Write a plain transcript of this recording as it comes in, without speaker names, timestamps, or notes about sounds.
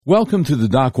Welcome to the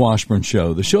Doc Washburn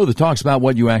Show, the show that talks about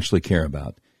what you actually care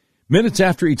about. Minutes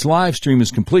after each live stream is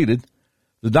completed,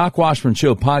 the Doc Washburn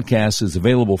Show podcast is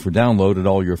available for download at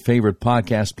all your favorite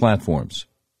podcast platforms.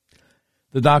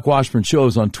 The Doc Washburn Show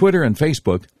is on Twitter and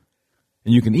Facebook,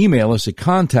 and you can email us at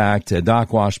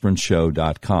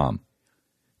contact@docwashburnshow.com.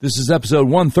 This is episode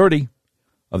 130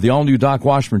 of the all-new Doc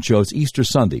Washburn Show. It's Easter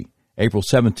Sunday, April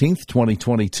 17th,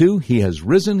 2022. He has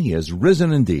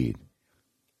risen indeed.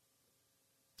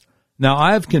 Now,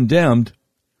 I have condemned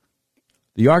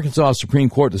the Arkansas Supreme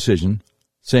Court decision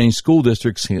saying school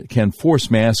districts can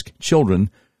force mask children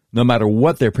no matter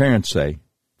what their parents say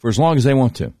for as long as they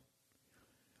want to.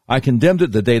 I condemned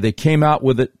it the day they came out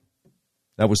with it.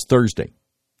 That was Thursday.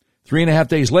 3.5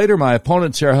 days later, my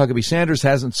opponent, Sarah Huckabee Sanders,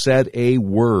 hasn't said a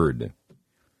word.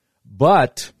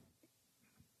 But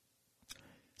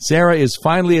Sarah is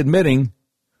finally admitting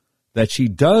that she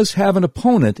does have an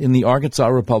opponent in the Arkansas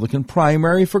Republican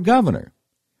primary for governor.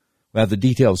 We'll have the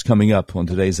details coming up on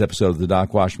today's episode of the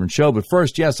Doc Washburn Show. But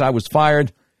first, yes, I was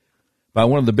fired by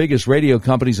one of the biggest radio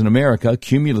companies in America,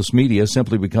 Cumulus Media,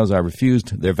 simply because I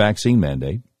refused their vaccine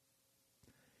mandate.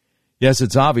 Yes,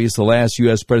 it's obvious the last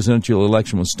U.S. presidential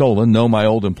election was stolen. No, my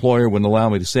old employer wouldn't allow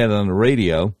me to say it on the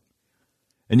radio.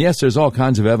 And yes, there's all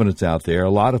kinds of evidence out there. A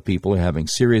lot of people are having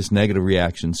serious negative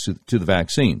reactions to the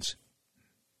vaccines.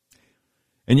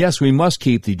 And yes, we must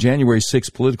keep the January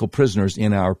 6th political prisoners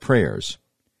in our prayers.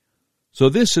 So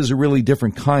this is a really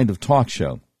different kind of talk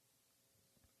show.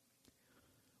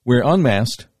 We're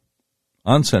unmasked,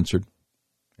 uncensored,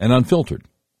 and unfiltered.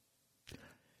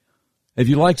 If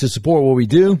you'd like to support what we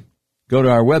do, go to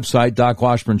our website,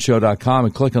 docwashburnshow.com,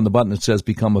 and click on the button that says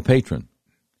Become a Patron.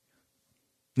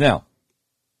 Now,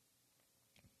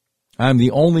 I'm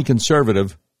the only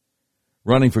conservative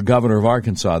running for governor of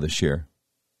Arkansas this year.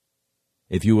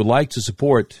 If you would like to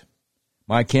support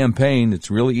my campaign, it's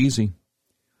really easy.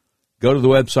 Go to the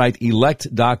website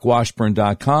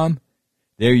electdocwashburn.com.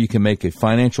 There you can make a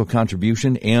financial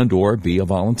contribution and or be a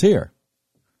volunteer.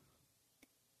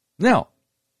 Now,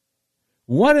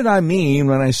 what did I mean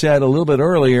when I said a little bit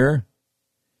earlier,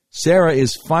 Sarah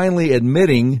is finally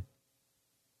admitting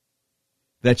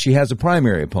that she has a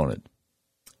primary opponent?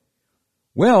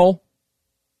 Well,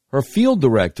 her field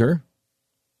director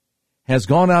has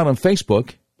gone out on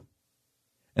Facebook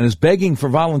and is begging for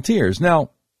volunteers.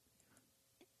 Now,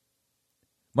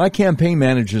 my campaign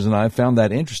managers and I found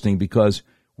that interesting because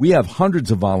we have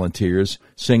hundreds of volunteers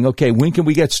saying, okay, when can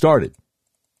we get started?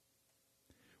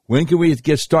 When can we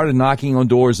get started knocking on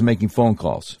doors and making phone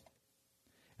calls?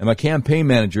 And my campaign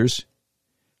managers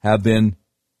have been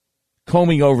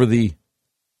combing over the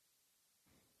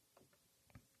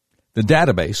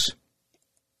database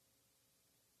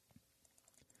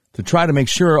to try to make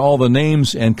sure all the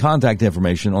names and contact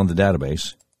information on the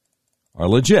database are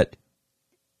legit.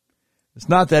 It's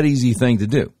not that easy thing to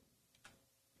do.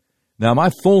 Now, my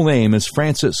full name is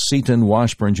Francis Seaton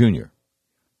Washburn, Jr.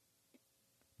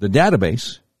 The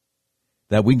database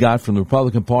that we got from the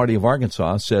Republican Party of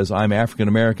Arkansas says I'm African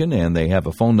American, and they have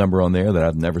a phone number on there that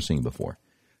I've never seen before.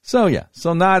 So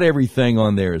not everything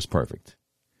on there is perfect.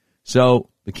 So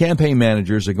the campaign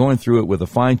managers are going through it with a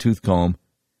fine-tooth comb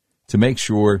to make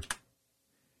sure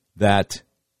that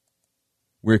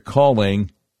we're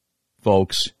calling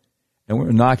folks and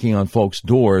we're knocking on folks'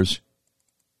 doors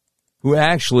who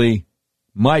actually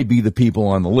might be the people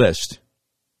on the list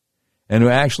and who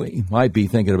actually might be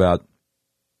thinking about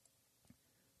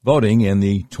voting in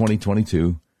the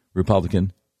 2022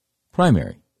 Republican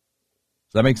primary.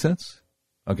 Does that make sense?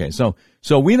 Okay, so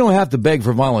we don't have to beg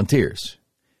for volunteers.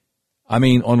 I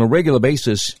mean, on a regular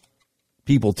basis,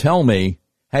 people tell me,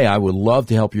 hey, I would love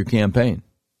to help your campaign.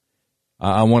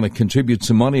 I want to contribute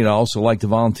some money, and I also like to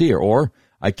volunteer. Or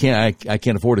I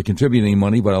can't afford to contribute any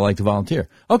money, but I like to volunteer.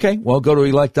 Okay, well, go to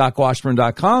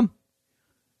electdocwashburn.com.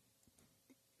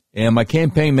 And my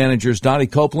campaign managers, Donnie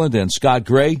Copeland and Scott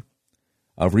Gray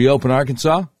of Reopen,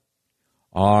 Arkansas,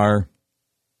 are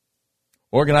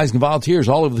organizing volunteers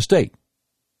all over the state.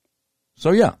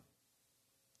 So, yeah.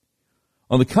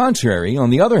 On the contrary, on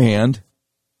the other hand,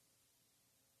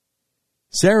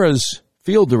 Sarah's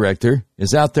field director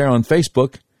is out there on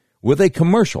Facebook with a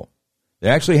commercial.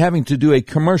 They're actually having to do a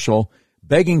commercial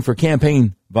begging for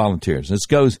campaign volunteers.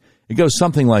 It It goes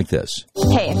something like this.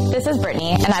 Hey, this is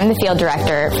Brittany, and I'm the field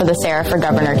director for the Sarah for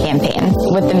Governor campaign.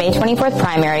 With the May 24th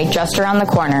primary just around the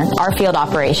corner, our field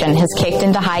operation has kicked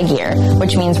into high gear,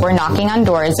 which means we're knocking on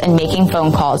doors and making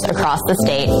phone calls across the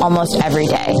state almost every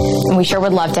day. And we sure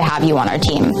would love to have you on our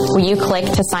team. Will you click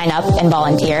to sign up and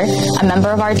volunteer? A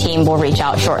member of our team will reach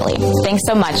out shortly. Thanks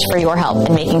so much for your help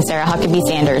in making Sarah Huckabee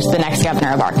Sanders the next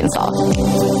governor of Arkansas.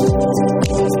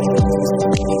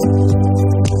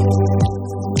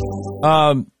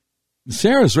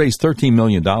 Sarah's raised $13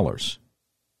 million.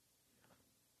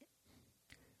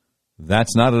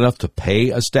 That's not enough to pay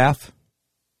a staff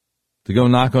to go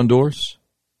knock on doors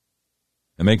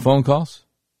and make phone calls?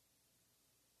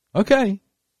 Okay.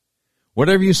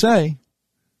 Whatever you say.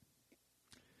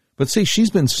 But see,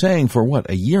 she's been saying for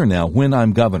a year now, when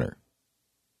I'm governor.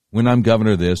 When I'm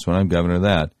governor this, when I'm governor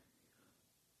that.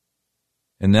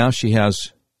 And now she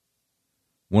has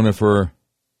one of her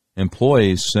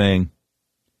employees saying,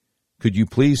 could you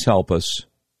please help us?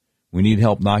 We need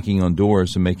help knocking on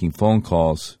doors and making phone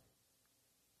calls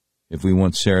if we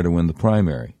want Sarah to win the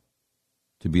primary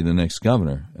to be the next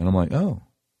governor. And I'm like, oh.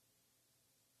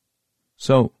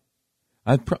 So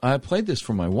I played this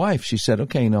for my wife. She said,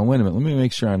 okay, now wait a minute. Let me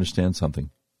make sure I understand something.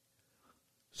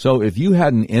 So if you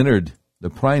hadn't entered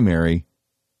the primary,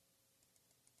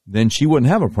 then she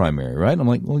wouldn't have a primary, right? I'm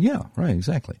like, well, yeah, right,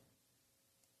 exactly.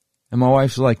 And my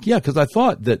wife's like, yeah, because I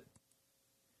thought that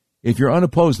if you're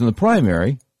unopposed in the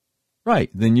primary, right,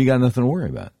 then you got nothing to worry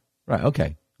about. Right,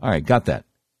 okay. All right, got that.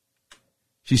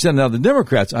 She said, now the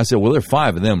Democrats, I said, well, there are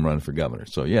 5 of them running for governor.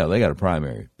 So, yeah, they got a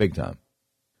primary, big time.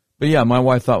 But, yeah, my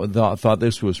wife thought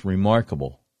this was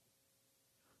remarkable.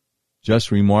 Just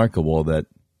remarkable that,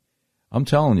 I'm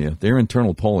telling you, their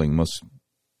internal polling must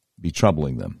be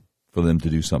troubling them for them to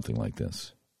do something like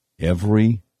this.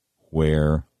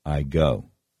 Everywhere I go,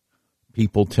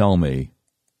 people tell me,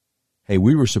 hey,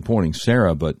 we were supporting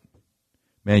Sarah, but,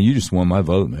 man, you just won my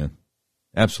vote, man.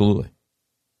 Absolutely.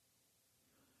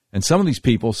 And some of these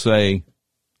people say,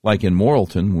 like in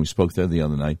Morrilton, when we spoke there the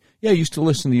other night, yeah, I used to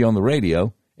listen to you on the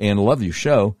radio and love your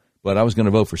show, but I was going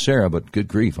to vote for Sarah, but good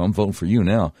grief, I'm voting for you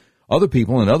now. Other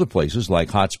people in other places,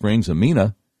 like Hot Springs and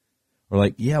Mena, are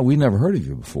like, yeah, we never heard of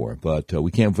you before, but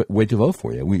we can't wait to vote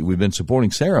for you. We've been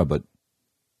supporting Sarah, but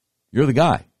you're the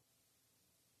guy.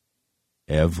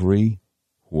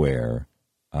 Everywhere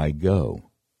I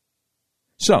go.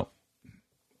 So,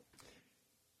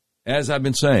 as I've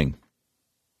been saying,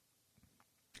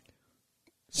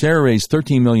 Sarah raised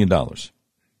 $13 million.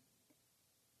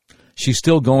 She's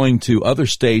still going to other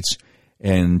states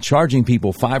and charging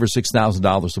people $5,000 or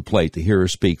 $6,000 a plate to hear her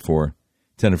speak for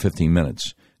 10 or 15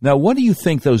 minutes. Now, what do you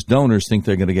think those donors think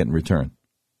they're going to get in return?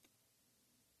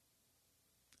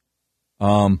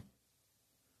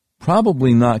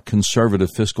 Probably not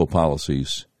conservative fiscal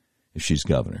policies if she's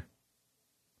governor.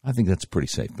 I think that's a pretty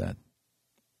safe bet.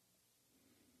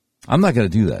 I'm not going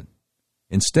to do that.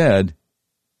 Instead,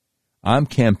 I'm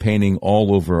campaigning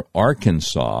all over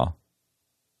Arkansas,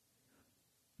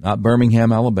 not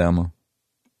Birmingham, Alabama,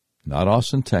 not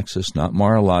Austin, Texas, not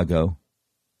Mar-a-Lago,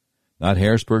 not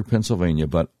Harrisburg, Pennsylvania,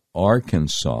 but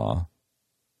Arkansas,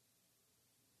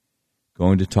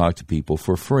 going to talk to people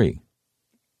for free.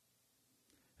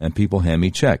 And people hand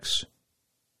me checks.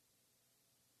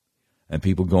 And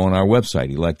people go on our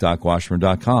website,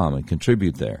 elect.washburn.com, and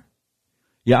contribute there.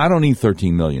 Yeah, I don't need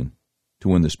 $13 million to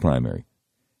win this primary.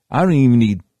 I don't even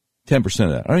need 10%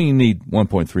 of that. I don't even need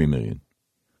 $1.3 million.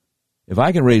 If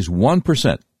I can raise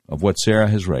 1% of what Sarah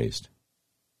has raised,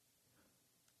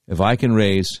 if I can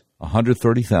raise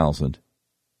 $130,000,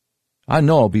 I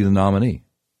know I'll be the nominee.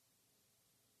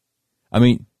 I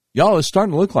mean, y'all, it's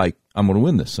starting to look like I'm going to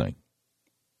win this thing.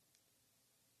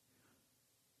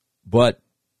 But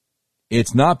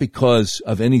it's not because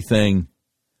of anything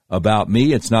about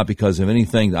me. It's not because of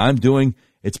anything that I'm doing.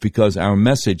 It's because our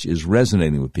message is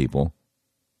resonating with people.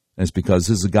 And it's because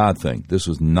this is a God thing. This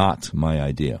was not my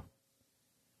idea.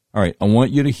 All right, I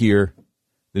want you to hear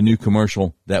the new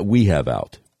commercial that we have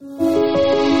out.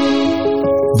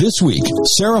 This week,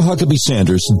 Sarah Huckabee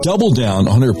Sanders doubled down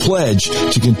on her pledge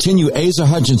to continue Asa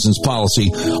Hutchinson's policy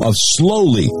of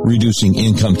slowly reducing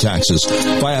income taxes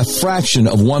by a fraction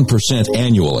of 1%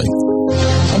 annually.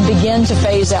 And begin to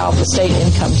phase out the state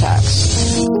income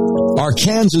tax.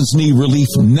 Arkansans need relief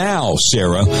now,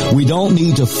 Sarah. We don't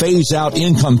need to phase out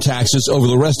income taxes over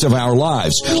the rest of our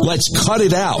lives. Let's cut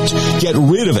it out. Get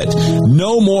rid of it.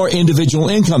 No more individual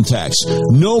income tax.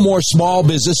 No more small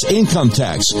business income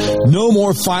tax. No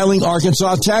more filing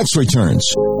Arkansas tax returns.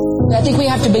 I think we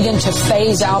have to begin to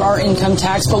phase out our income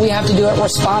tax, but we have to do it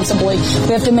responsibly.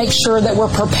 We have to make sure that we're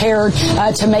prepared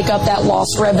to make up that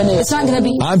lost revenue. It's not going to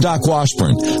be... I'm Doc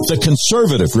Washburn, the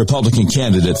conservative Republican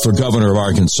candidate for governor of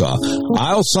Arkansas.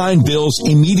 I'll sign bills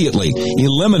immediately,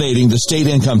 eliminating the state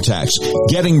income tax,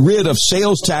 getting rid of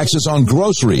sales taxes on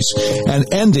groceries,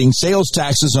 and ending sales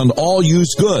taxes on all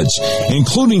used goods,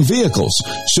 including vehicles,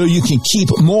 so you can keep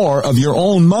more of your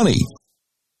own money.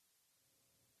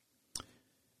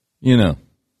 You know,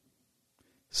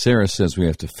 Sarah says we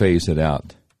have to phase it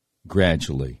out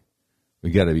gradually.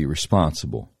 We got to be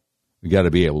responsible. We got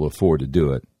to be able to afford to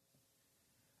do it.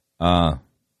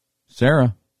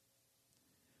 Sarah,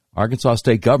 Arkansas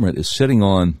state government is sitting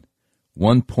on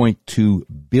 $1.2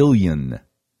 billion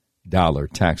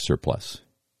tax surplus.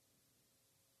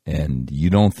 And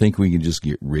you don't think we can just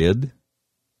get rid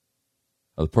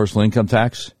of the personal income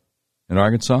tax in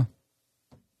Arkansas?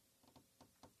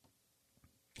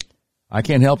 I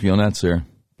can't help you on that, Sarah.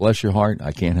 Bless your heart,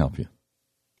 I can't help you.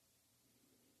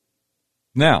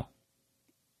 Now,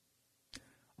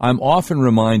 I'm often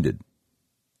reminded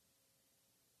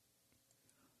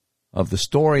of the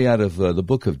story out of the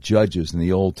book of Judges in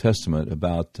the Old Testament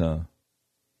about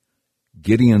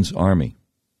Gideon's army.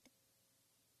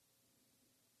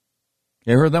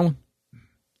 You ever heard that one?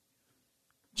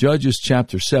 Judges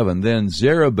chapter 7. Then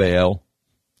Zerubbabel,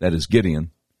 that is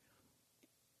Gideon,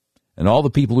 and all the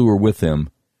people who were with him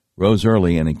rose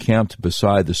early and encamped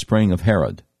beside the spring of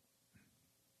Harod.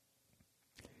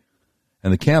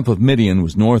 And the camp of Midian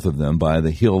was north of them by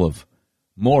the hill of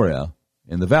Moriah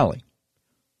in the valley.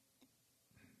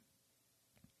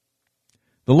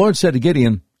 The Lord said to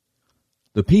Gideon,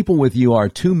 "The people with you are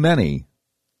too many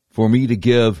for me to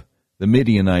give the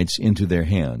Midianites into their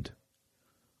hand,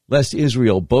 lest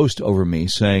Israel boast over me,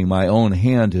 saying, my own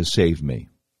hand has saved me.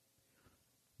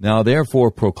 Now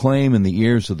therefore proclaim in the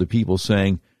ears of the people,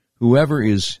 saying, whoever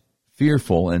is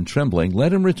fearful and trembling,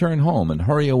 let him return home and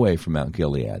hurry away from Mount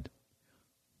Gilead."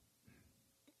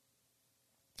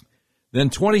 Then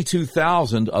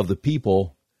 22,000 of the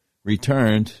people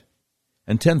returned,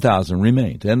 and 10,000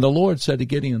 remained. And the Lord said to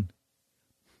Gideon,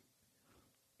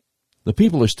 "The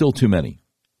people are still too many.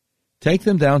 Take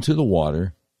them down to the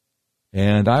water,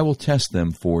 and I will test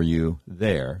them for you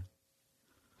there.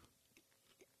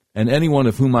 And anyone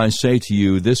of whom I say to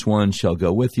you, this one shall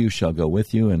go with you, shall go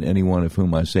with you. And anyone of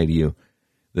whom I say to you,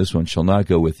 this one shall not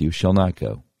go with you, shall not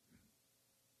go."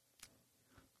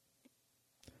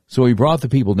 So he brought the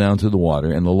people down to the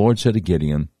water, and the Lord said to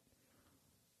Gideon,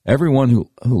 "Everyone who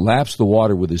laps the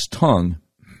water with his tongue,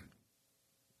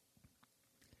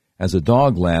 as a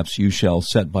dog laps, you shall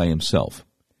set by himself.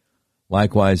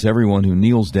 Likewise, everyone who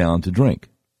kneels down to drink."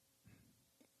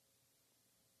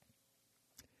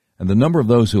 And the number of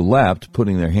those who lapped,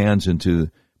 putting their hands to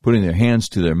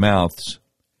their mouths,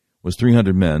 was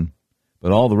 300 men,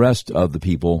 but all the rest of the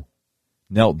people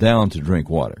knelt down to drink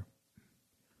water.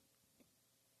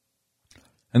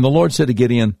 And the Lord said to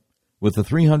Gideon, "With the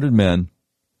 300 men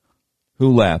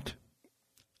who lapped,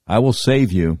 I will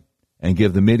save you and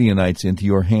give the Midianites into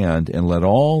your hand, and let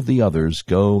all the others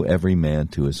go every man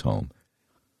to his home."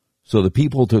 So the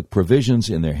people took provisions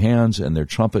in their hands and their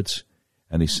trumpets,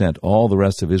 and he sent all the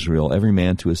rest of Israel, every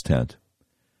man to his tent,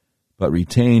 but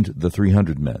retained the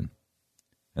 300 men.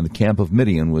 And the camp of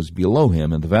Midian was below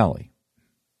him in the valley.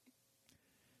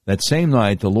 That same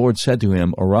night the Lord said to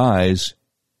him, "Arise,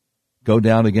 go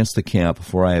down against the camp,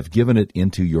 for I have given it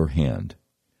into your hand.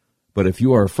 But if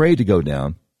you are afraid to go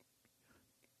down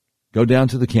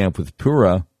to the camp with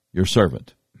Purah your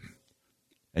servant,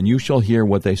 and you shall hear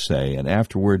what they say, and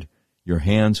afterward your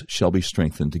hands shall be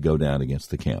strengthened to go down against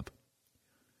the camp."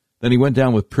 Then he went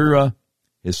down with Purah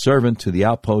his servant to the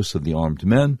outposts of the armed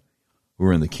men who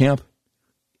were in the camp,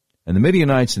 and the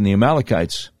Midianites and the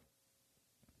Amalekites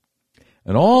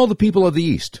and all the people of the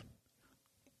east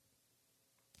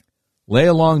lay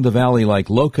along the valley like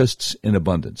locusts in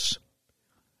abundance,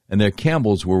 and their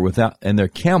camels were without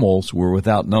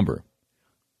number,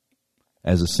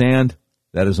 as the sand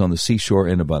that is on the seashore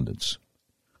in abundance.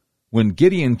 When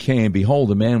Gideon came, behold,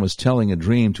 a man was telling a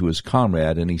dream to his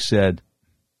comrade, and he said,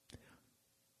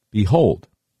 "Behold,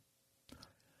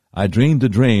 I dreamed a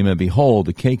dream, and behold,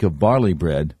 a cake of barley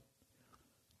bread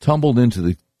tumbled into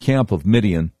the camp of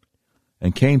Midian,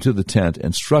 and came to the tent,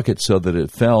 and struck it so that it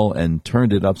fell, and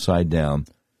turned it upside down,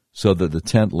 so that the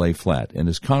tent lay flat." And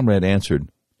his comrade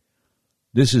answered,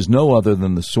 "This is no other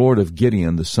than the sword of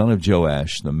Gideon, the son of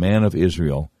Joash, the man of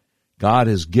Israel. God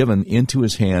has given into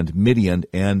his hand Midian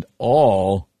and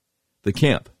all the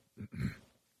camp."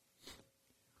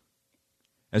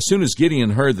 As soon as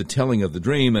Gideon heard the telling of the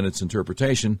dream and its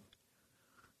interpretation,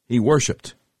 he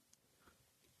worshipped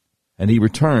And he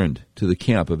returned to the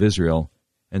camp of Israel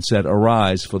and said,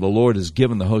 Arise, for the Lord has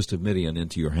given the host of Midian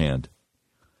into your hand.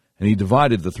 And he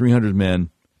divided the 300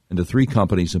 men into 3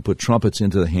 companies and put trumpets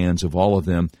into the hands of all of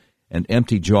them and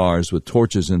empty jars with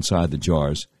torches inside the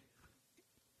jars.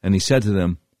 And he said to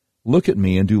them, Look at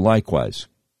me and do likewise.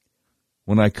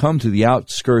 When I come to the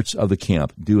outskirts of the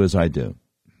camp, do as I do.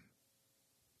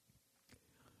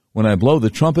 When I blow the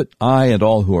trumpet, I and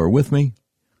all who are with me,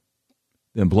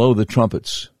 then blow the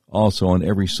trumpets also on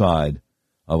every side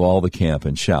of all the camp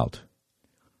and shout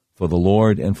for the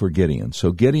Lord and for Gideon.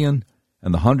 So Gideon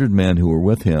and the 100 men who were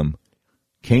with him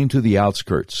came to the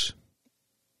outskirts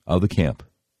of the camp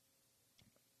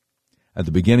at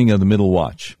the beginning of the middle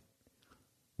watch,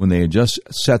 when they had just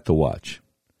set the watch,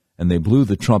 and they blew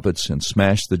the trumpets and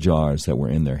smashed the jars that were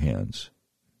in their hands.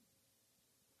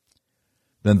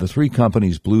 Then the 3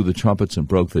 companies blew the trumpets and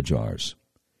broke the jars.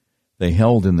 They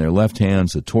held in their left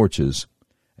hands the torches,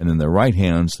 and in their right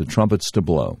hands the trumpets to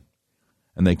blow.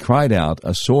 And they cried out,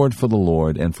 A sword for the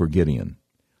Lord and for Gideon.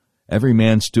 Every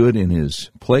man stood in his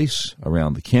place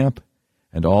around the camp,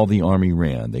 and all the army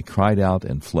ran. They cried out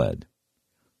and fled.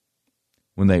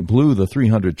 When they blew the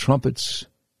 300 trumpets,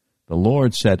 the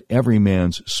Lord set every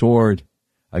man's sword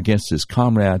against his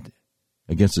comrade and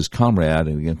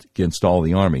against all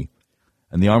the army.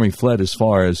 And the army fled as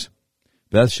far as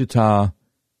Bethshittah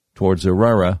towards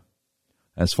Zererah,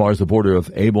 as far as the border of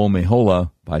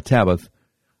Abel-Meholah by Tabbath.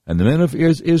 And the men of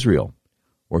Israel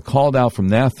were called out from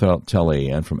Naphtali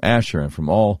and from Asher and from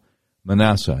all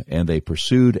Manasseh, and they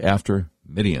pursued after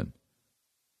Midian.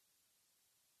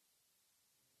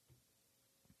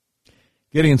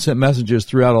 Gideon sent messengers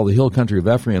throughout all the hill country of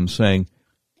Ephraim, saying,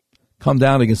 Come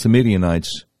down against the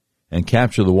Midianites and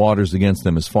capture the waters against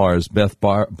them as far as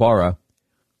Beth-barah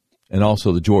and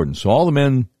also the Jordan. So all the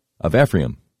men of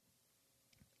Ephraim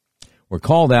were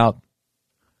called out,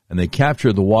 and they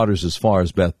captured the waters as far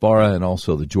as Beth-barah and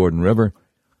also the Jordan River.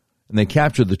 And they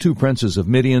captured the 2 princes of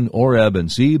Midian, Oreb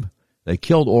and Zeb. They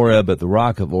killed Oreb at the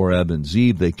rock of Oreb, and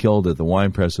Zeb they killed at the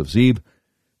winepress of Zeb.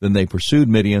 Then they pursued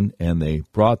Midian, and they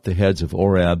brought the heads of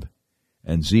Oreb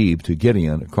and Zeb to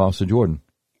Gideon across the Jordan.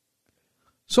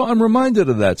 So I'm reminded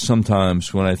of that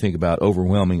sometimes when I think about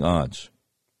overwhelming odds.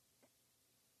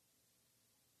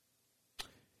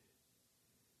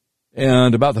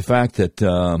 And about the fact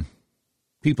that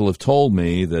people have told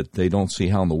me that they don't see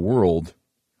how in the world,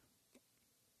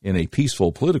 in a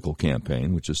peaceful political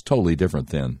campaign, which is totally different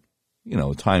than,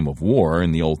 a time of war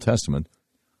in the Old Testament,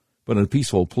 but in a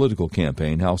peaceful political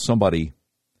campaign, how somebody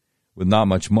with not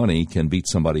much money can beat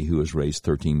somebody who has raised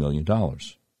 $13 million.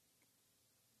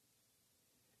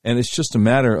 And it's just a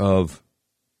matter of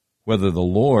whether the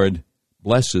Lord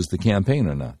blesses the campaign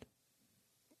or not.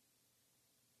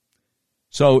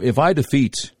 So if I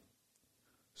defeat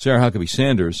Sarah Huckabee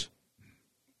Sanders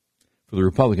for the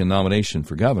Republican nomination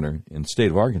for governor in the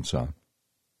state of Arkansas,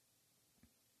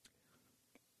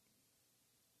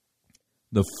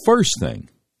 the first thing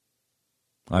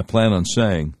I plan on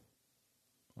saying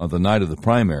on the night of the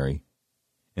primary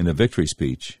in a victory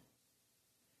speech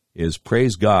is,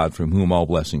 praise God from whom all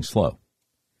blessings flow.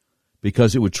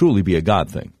 Because it would truly be a God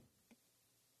thing.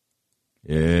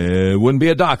 It wouldn't be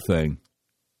a Doc thing.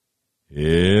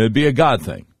 It'd be a God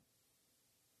thing.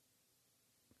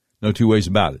 No 2 ways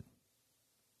about it.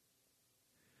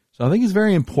 So I think it's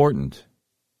very important.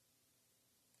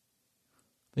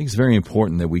 I think it's very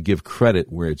important that we give credit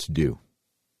where it's due.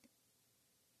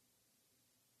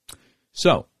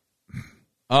 So,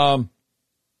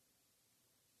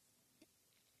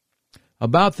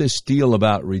 about this deal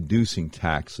about reducing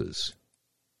taxes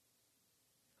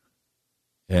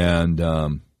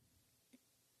and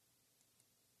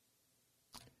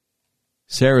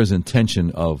Sarah's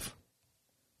intention of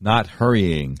not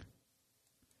hurrying,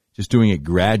 just doing it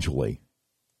gradually.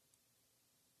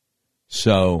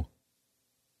 So,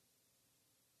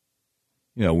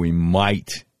 we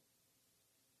might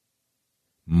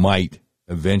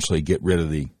eventually get rid of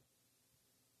the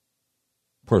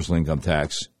personal income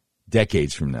tax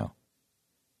decades from now.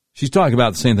 She's talking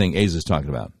about the same thing Aza's talking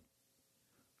about.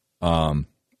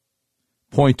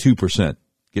 0.2%.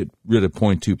 Get rid of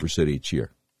 0.2% each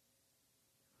year.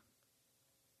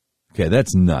 Okay,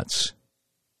 that's nuts.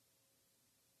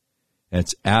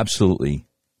 That's absolutely,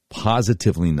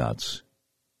 positively nuts.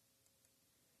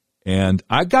 And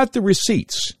I got the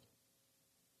receipts.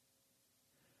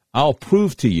 I'll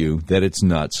prove to you that it's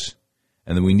nuts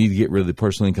and that we need to get rid of the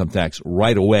personal income tax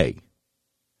right away.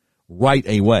 Right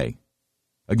away.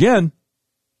 Again,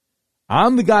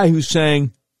 I'm the guy who's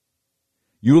saying,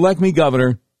 you elect me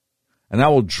governor, and I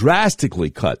will drastically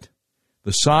cut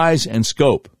the size and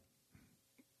scope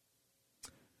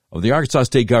of the Arkansas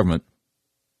state government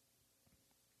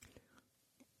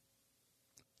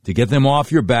to get them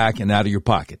off your back and out of your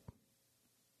pocket.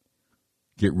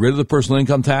 Get rid of the personal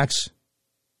income tax.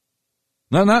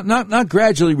 Not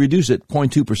gradually reduce it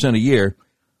 0.2% a year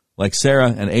like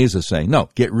Sarah and Asa say. No,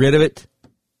 get rid of it.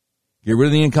 Get rid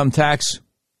of the income tax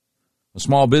on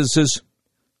small businesses.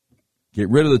 Get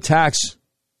rid of the tax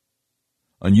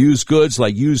on used goods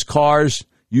like used cars,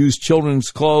 used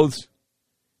children's clothes.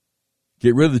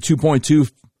 Get rid of the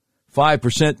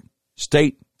 2.25%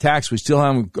 state tax we still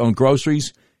have on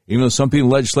groceries, even though some people in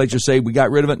the legislature say we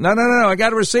got rid of it. No, I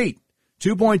got a receipt.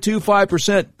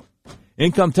 2.25%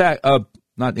 income tax,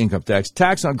 not income tax,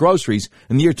 tax on groceries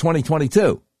in the year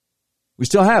 2022. We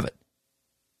still have it.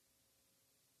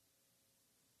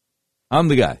 I'm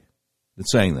the guy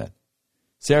that's saying that.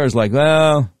 Sarah's like,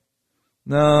 well,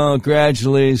 no,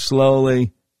 gradually,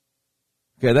 slowly.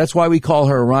 Okay, that's why we call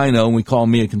her a rhino and we call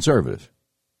me a conservative.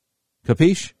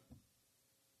 Capiche?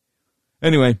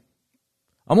 Anyway,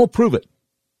 I'm going to prove it.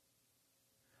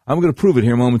 I'm going to prove it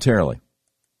here momentarily.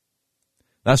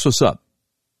 That's what's up.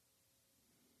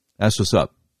 That's what's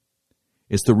up.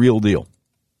 It's the real deal.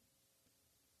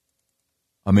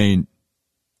 I mean,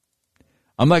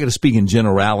 I'm not going to speak in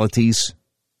generalities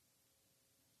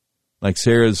like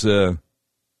Sarah's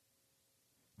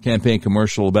campaign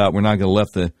commercial about we're not going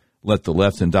to let the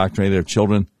left indoctrinate our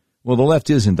children. Well, the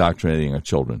left is indoctrinating our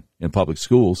children in public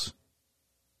schools.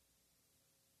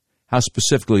 How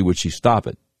specifically would she stop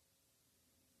it?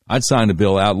 I'd sign a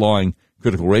bill outlawing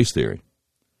critical race theory.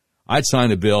 I'd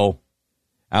sign a bill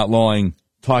outlawing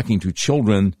talking to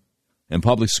children in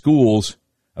public schools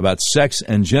about sex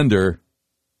and gender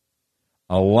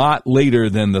a lot later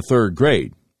than the third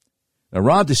grade. Now,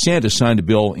 Ron DeSantis signed a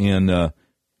bill in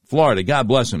Florida, God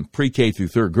bless him, pre-K through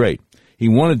third grade. He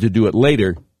wanted to do it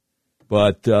later,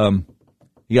 but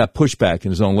he got pushback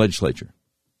in his own legislature.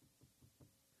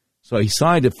 So he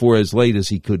signed it for as late as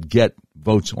he could get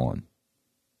votes on.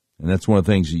 And that's one of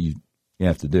the things you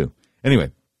have to do.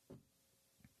 Anyway,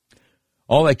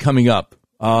 all that coming up.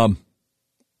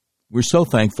 We're so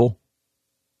thankful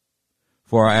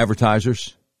for our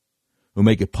advertisers who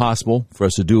make it possible for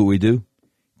us to do what we do.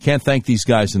 Can't thank these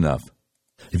guys enough.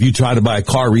 If you tried to buy a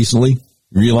car recently,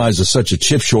 you realize there's such a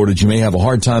chip shortage, you may have a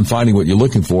hard time finding what you're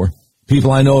looking for.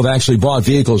 People I know have actually bought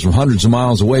vehicles from hundreds of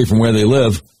miles away from where they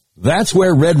live. That's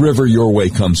where Red River Your Way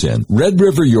comes in. Red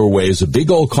River Your Way is a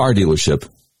big old car dealership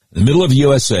in the middle of the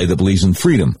USA that believes in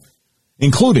freedom,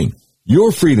 including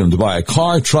your freedom to buy a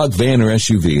car, truck, van, or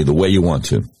SUV the way you want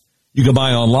to. You can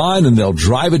buy online and they'll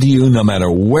drive it to you no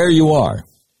matter where you are.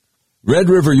 Red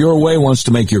River Your Way wants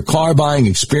to make your car buying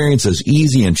experience as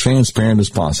easy and transparent as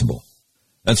possible.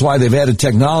 That's why they've added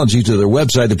technology to their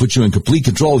website to put you in complete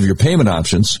control of your payment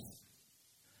options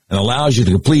and allows you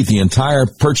to complete the entire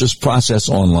purchase process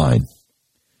online.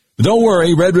 But don't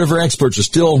worry, Red River experts are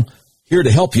still here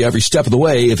to help you every step of the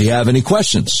way if you have any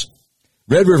questions.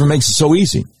 Red River makes it so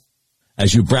easy.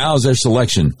 As you browse their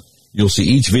selection, you'll see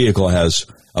each vehicle has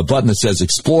a button that says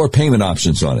Explore Payment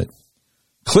Options on it.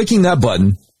 Clicking that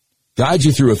button guides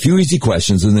you through a few easy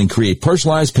questions and then create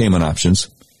personalized payment options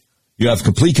you have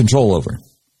complete control over.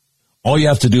 All you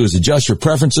have to do is adjust your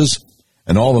preferences,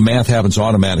 and all the math happens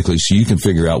automatically so you can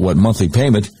figure out what monthly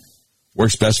payment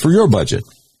works best for your budget.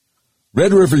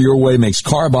 Red River Your Way makes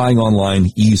car buying online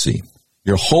easy.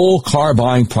 Your whole car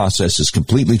buying process is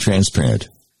completely transparent.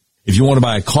 If you want to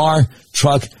buy a car,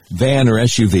 truck, van, or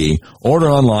SUV,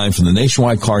 order online from the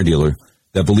nationwide car dealer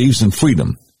that believes in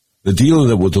freedom. The dealer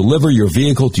that will deliver your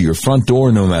vehicle to your front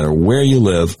door no matter where you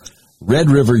live,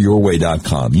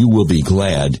 RedRiverYourWay.com. You will be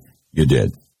glad you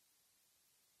did.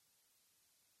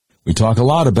 We talk a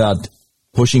lot about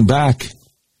pushing back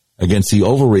against the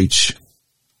overreach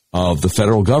of the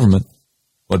federal government.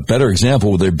 What better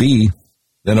example would there be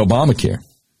than Obamacare?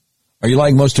 Are you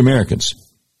like most Americans?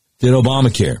 Did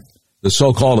Obamacare, the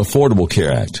so-called Affordable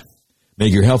Care Act,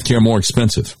 make your health care more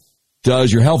expensive?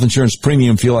 Does your health insurance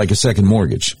premium feel like a second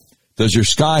mortgage? Does your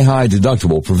sky-high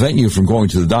deductible prevent you from going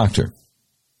to the doctor?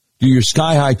 Do your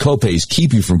sky-high copays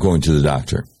keep you from going to the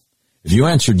doctor? If you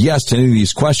answered yes to any of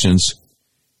these questions,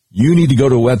 you need to go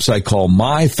to a website called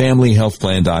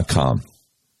MyFamilyHealthPlan.com.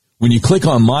 When you click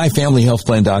on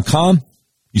MyFamilyHealthPlan.com,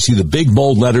 you see the big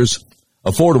bold letters,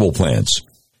 Affordable Plans.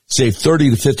 Save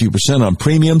 30 to 50% on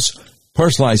premiums,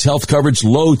 personalized health coverage,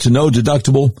 low to no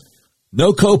deductible,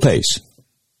 no copays.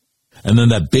 And then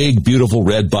that big, beautiful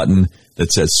red button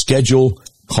that says Schedule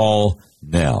Call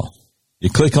Now. You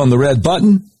click on the red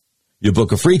button, you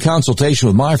book a free consultation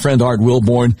with my friend Art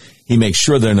Wilborn. He makes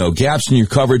sure there are no gaps in your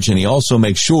coverage, and he also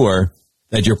makes sure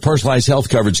that your personalized health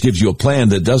coverage gives you a plan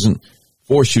that doesn't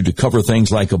force you to cover things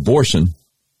like abortion,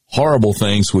 horrible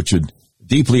things which would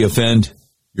deeply offend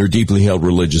your deeply held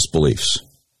religious beliefs.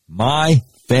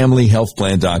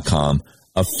 MyFamilyHealthPlan.com.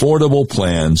 Affordable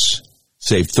plans.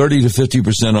 Save 30 to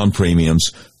 50% on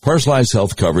premiums. Personalized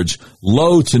health coverage.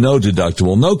 Low to no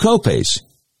deductible. No copays.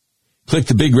 Click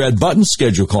the big red button.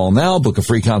 Schedule a call now. Book a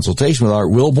free consultation with Art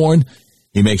Wilborn.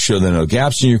 He makes sure there are no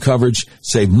gaps in your coverage.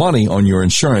 Save money on your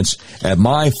insurance at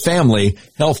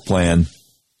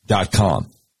MyFamilyHealthPlan.com.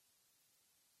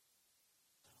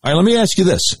 All right, let me ask you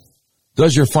this.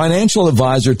 Does your financial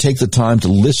advisor take the time to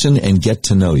listen and get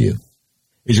to know you?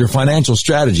 Is your financial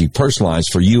strategy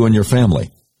personalized for you and your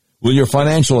family? Will your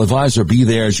financial advisor be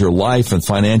there as your life and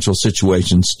financial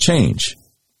situations change?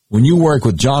 When you work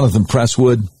with Jonathan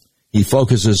Presswood, he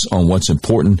focuses on what's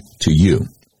important to you.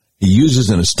 He uses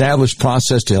an established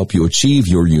process to help you achieve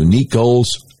your unique goals,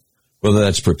 whether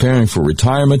that's preparing for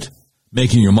retirement,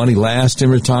 making your money last in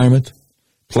retirement,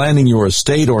 planning your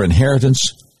estate or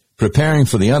inheritance, preparing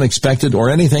for the unexpected, or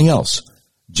anything else.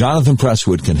 Jonathan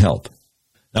Presswood can help.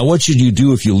 Now, what should you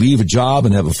do if you leave a job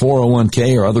and have a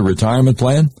 401k or other retirement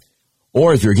plan?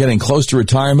 Or if you're getting close to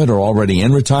retirement or already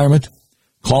in retirement?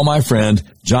 Call my friend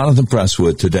Jonathan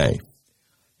Presswood today.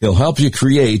 He'll help you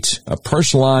create a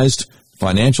personalized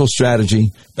financial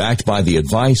strategy backed by the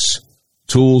advice,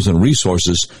 tools, and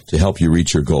resources to help you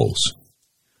reach your goals.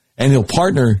 And he'll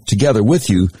partner together with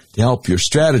you to help your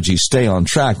strategy stay on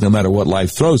track no matter what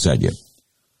life throws at you.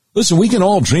 Listen, we can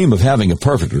all dream of having a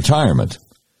perfect retirement,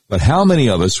 but how many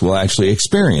of us will actually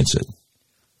experience it?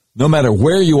 No matter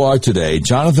where you are today,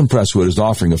 Jonathan Presswood is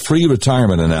offering a free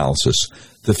retirement analysis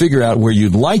to figure out where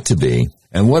you'd like to be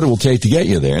and what it will take to get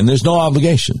you there, and there's no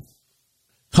obligation.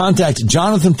 Contact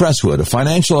Jonathan Presswood, a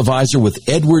financial advisor with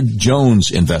Edward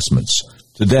Jones Investments,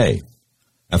 today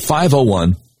at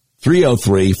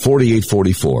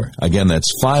 501-303-4844. Again,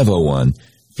 that's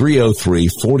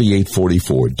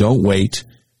 501-303-4844. Don't wait.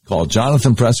 Call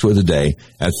Jonathan Presswood today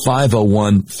at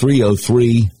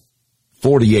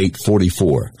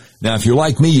 501-303-4844. Now, if you're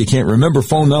like me, you can't remember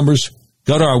phone numbers,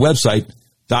 go to our website,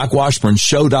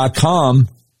 DocWashburnShow.com.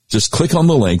 Just click on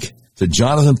the link to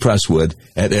Jonathan Presswood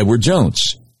at Edward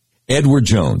Jones. Edward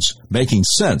Jones, making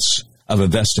sense of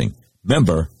investing.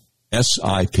 Member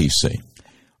SIPC. All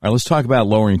right, let's talk about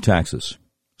lowering taxes.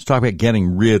 Let's talk about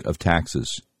getting rid of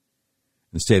taxes in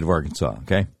the state of Arkansas,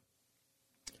 okay?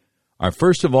 All right,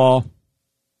 first of all,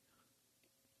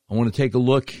 I want to take a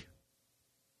look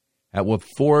at what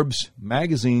Forbes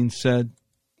magazine said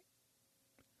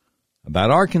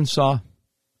about Arkansas.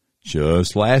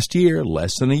 Just last year,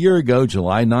 less than a year ago,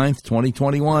 July 9th,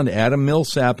 2021, Adam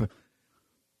Millsap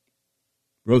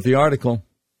wrote the article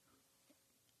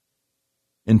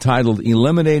entitled,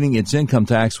 "Eliminating its Income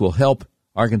Tax Will Help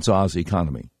Arkansas's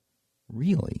Economy."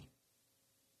 Really?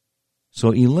 So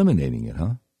eliminating it,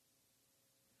 huh?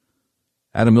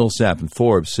 Adam Millsap in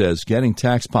Forbes says, getting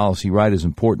tax policy right is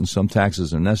important. Some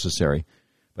taxes are necessary,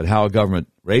 but how a government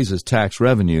raises tax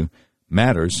revenue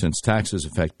matters since taxes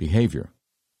affect behavior.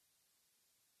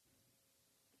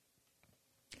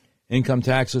 Income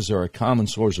taxes are a common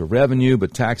source of revenue,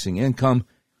 but taxing income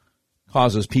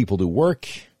causes people to work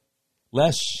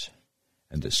less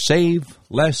and to save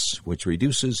less, which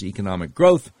reduces economic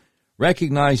growth.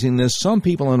 Recognizing this, some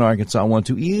people in Arkansas want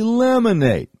to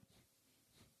eliminate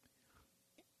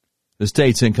the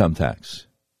state's income tax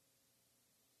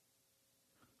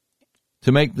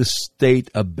to make the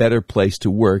state a better place to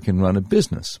work and run a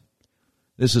business.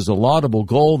 This is a laudable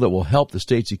goal that will help the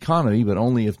state's economy, but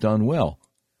only if done well.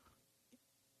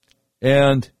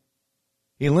 And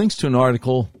he links to an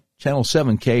article, Channel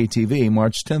 7 KATV,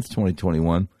 March 10th,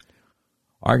 2021.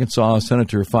 Arkansas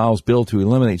senator files bill to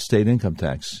eliminate state income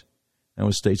tax. That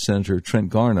was State Senator Trent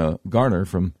Garner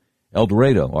from El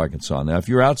Dorado, Arkansas. Now, if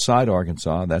you're outside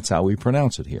Arkansas, that's how we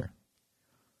pronounce it here.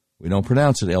 We don't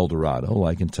pronounce it El Dorado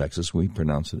like in Texas. We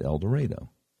pronounce it El Dorado.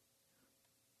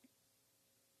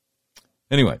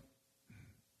 Anyway,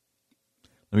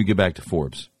 let me get back to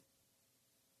Forbes.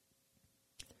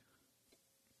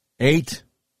 8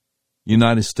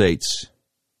 U.S. states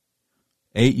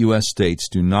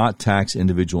do not tax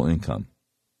individual income.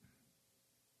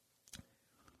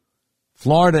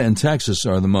 Florida and Texas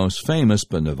are the most famous,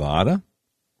 but Nevada,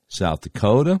 South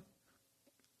Dakota,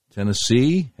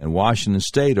 Tennessee, and Washington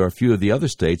State are a few of the other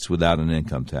states without an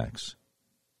income tax.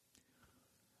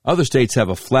 Other states have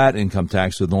a flat income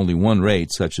tax with only one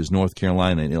rate, such as North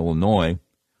Carolina and Illinois,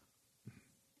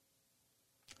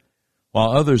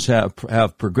 while others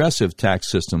have progressive tax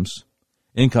systems,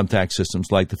 income tax systems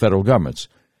like the federal government's,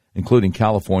 including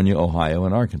California, Ohio,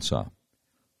 and Arkansas.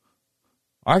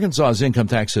 Arkansas's income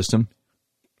tax system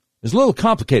is a little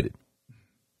complicated.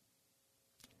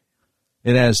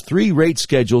 It has 3 rate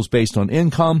schedules based on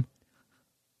income,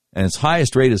 and its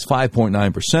highest rate is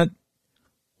 5.9%.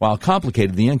 While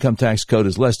complicated, the income tax code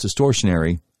is less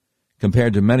distortionary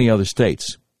compared to many other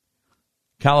states.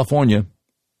 California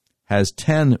has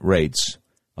 10 rates,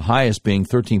 the highest being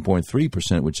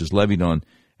 13.3%, which is levied on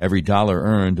every dollar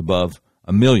earned above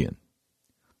 $1 million.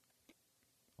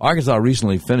 Arkansas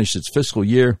recently finished its fiscal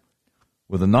year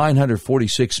with a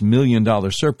 $946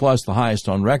 million surplus, the highest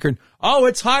on record. Oh,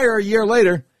 it's higher a year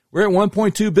later. We're at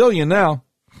 $1.2 billion now.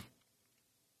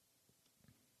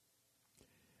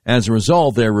 As a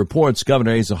result, there are reports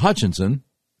Governor Asa Hutchinson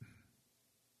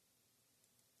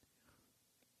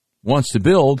wants to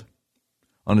build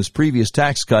on his previous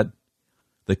tax cut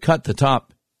that cut the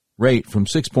top rate from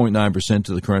 6.9%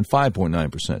 to the current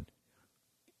 5.9%.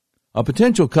 A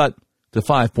potential cut to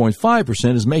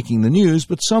 5.5% is making the news,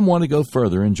 but some want to go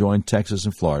further and join Texas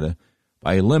and Florida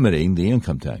by eliminating the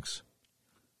income tax.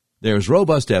 There is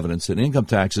robust evidence that income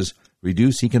taxes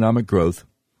reduce economic growth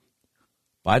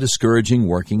by discouraging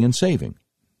working and saving.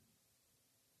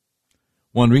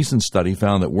 One recent study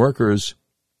found that workers,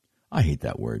 I hate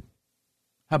that word.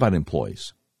 How about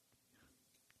employees?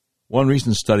 One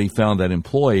recent study found that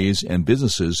employees and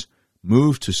businesses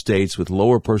moved to states with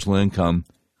lower personal income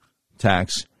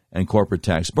tax and corporate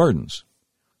tax burdens.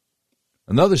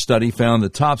 Another study found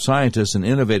that top scientists and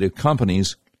innovative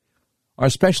companies are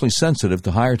especially sensitive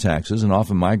to higher taxes and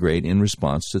often migrate in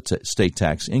response to state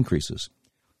tax increases.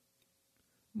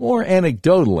 More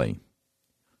anecdotally,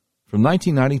 from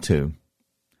 1992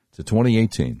 to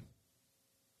 2018,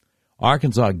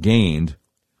 Arkansas gained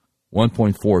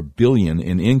 $1.4 billion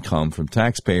in income from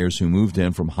taxpayers who moved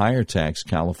in from higher tax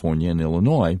California and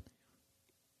Illinois,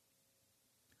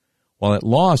 while it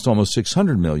lost almost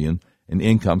 $600 million in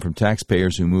income from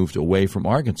taxpayers who moved away from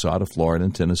Arkansas to Florida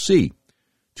and Tennessee,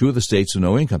 2 of the states with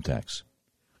no income tax.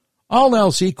 All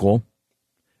else equal,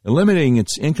 eliminating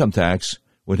its income tax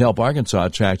would help Arkansas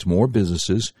attract more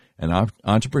businesses and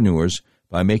entrepreneurs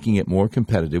by making it more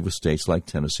competitive with states like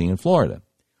Tennessee and Florida.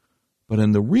 But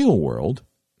in the real world,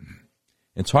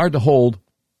 it's hard to hold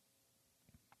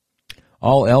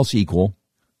all else equal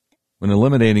when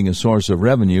eliminating a source of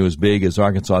revenue as big as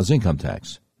Arkansas's income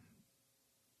tax.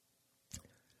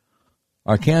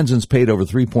 Arkansans paid over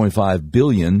 $3.5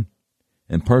 billion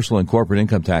in personal and corporate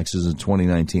income taxes in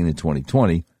 2019 and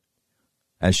 2020,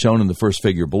 as shown in the first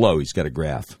figure below. He's got a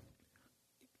graph.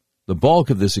 The bulk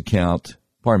of this amount,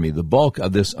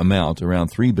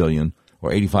 around $3 billion,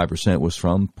 or 85%, was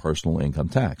from personal income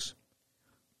tax.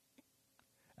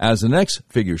 As the next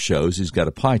figure shows, he's got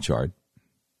a pie chart.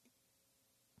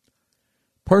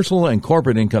 Personal and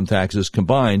corporate income taxes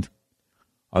combined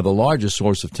are the largest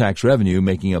source of tax revenue,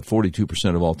 making up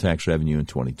 42% of all tax revenue in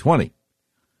 2020.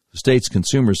 The state's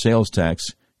consumer sales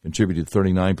tax contributed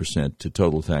 39% to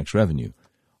total tax revenue.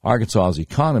 Arkansas's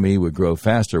economy would grow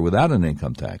faster without an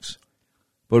income tax,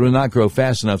 but it would not grow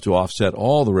fast enough to offset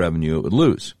all the revenue it would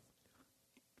lose.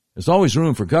 There's always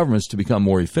room for governments to become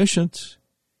more efficient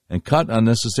and cut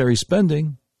unnecessary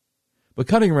spending, but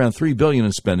cutting around $3 billion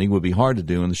in spending would be hard to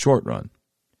do in the short run.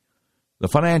 This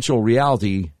financial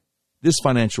reality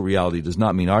does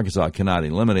not mean Arkansas cannot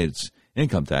eliminate its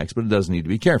income tax, but it does need to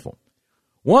be careful.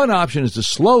 One option is to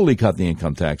slowly cut the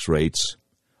income tax rates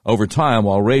over time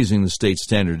while raising the state's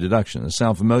standard deduction. Does that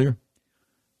sound familiar?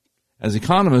 As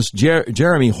economist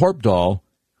Jeremy Horpdahl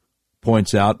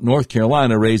points out, North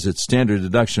Carolina raised its standard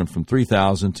deduction from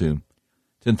 $3,000 to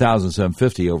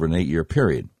 $10,750 over an 8-year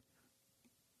period.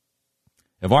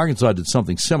 If Arkansas did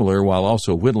something similar while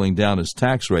also whittling down its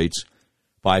tax rates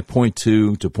by 0.2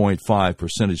 to 0.5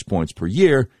 percentage points per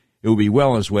year, it would be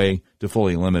well on its way to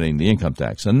fully eliminating the income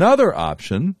tax. Another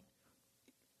option,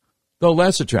 though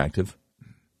less attractive,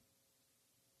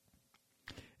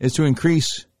 is to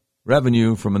increase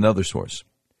revenue from another source.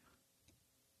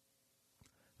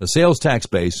 The sales tax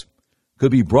base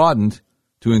could be broadened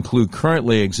to include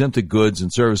currently exempted goods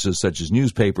and services such as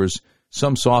newspapers,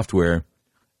 some software,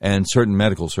 and certain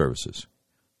medical services.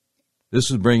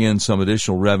 This would bring in some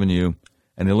additional revenue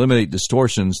and eliminate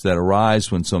distortions that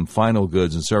arise when some final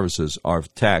goods and services are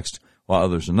taxed while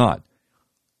others are not.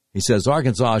 He says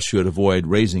Arkansas should avoid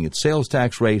raising its sales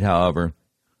tax rate, however,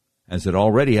 as it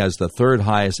already has the third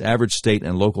highest average state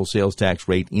and local sales tax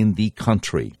rate in the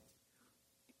country.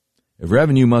 If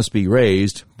revenue must be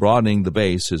raised, broadening the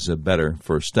base is a better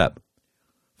first step.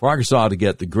 For Arkansas to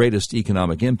get the greatest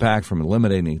economic impact from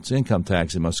eliminating its income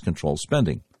tax, it must control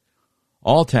spending.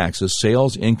 All taxes,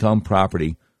 sales, income,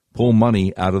 property, pull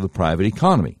money out of the private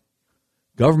economy.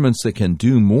 Governments that can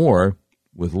do more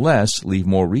with less leave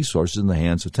more resources in the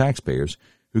hands of taxpayers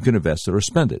who can invest it or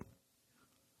spend it.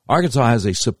 Arkansas has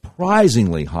a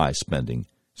surprisingly high spending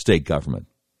state government.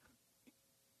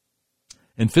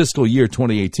 In fiscal year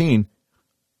 2018,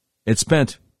 it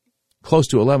spent close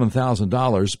to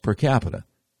 $11,000 per capita.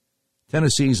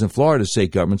 Tennessee's and Florida's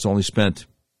state governments only spent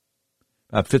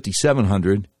about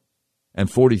 $5,700 and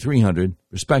 $4,300,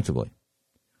 respectively,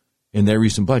 in their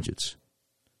recent budgets.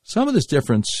 Some of this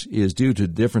difference is due to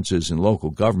differences in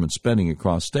local government spending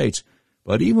across states,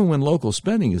 but even when local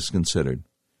spending is considered,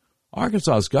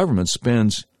 Arkansas's government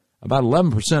spends about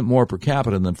 11% more per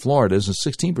capita than Florida's and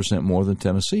 16% more than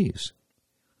Tennessee's.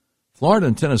 Florida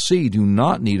and Tennessee do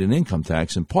not need an income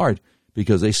tax, in part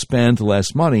because they spend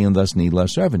less money and thus need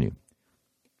less revenue.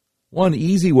 One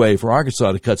easy way for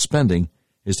Arkansas to cut spending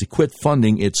is to quit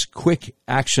funding its Quick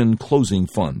Action Closing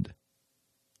Fund.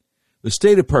 The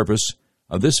stated purpose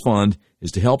of this fund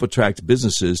is to help attract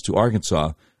businesses to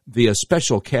Arkansas via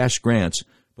special cash grants,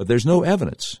 but there's no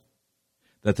evidence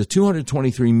that the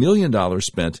 $223 million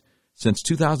spent since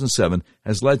 2007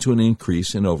 has led to an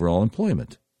increase in overall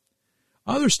employment.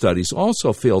 Other studies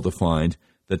also fail to find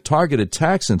that targeted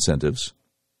tax incentives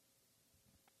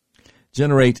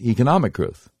generate economic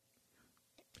growth.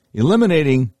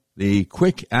 Eliminating the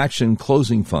Quick Action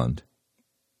Closing Fund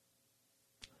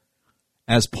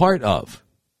as part of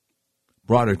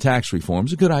broader tax reform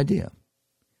is a good idea.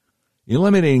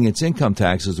 Eliminating its income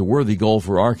tax is a worthy goal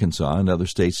for Arkansas, and other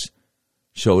states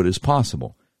show it is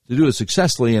possible. To do it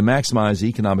successfully and maximize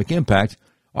economic impact,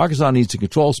 Arkansas needs to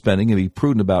control spending and be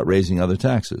prudent about raising other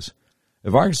taxes.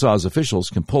 If Arkansas's officials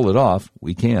can pull it off,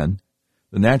 we can.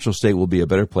 The natural state will be a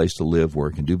better place to live,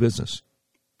 work, and do business.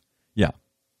 Yeah.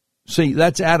 See,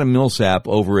 that's Adam Millsap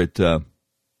over at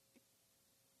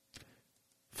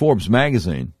Forbes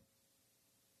magazine.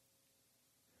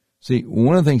 See,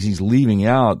 one of the things he's leaving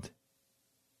out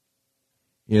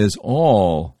is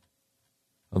all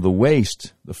of the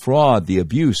waste, the fraud, the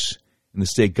abuse in the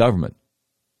state government.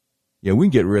 Yeah, we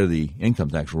can get rid of the income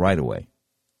tax right away.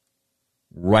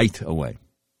 Right away.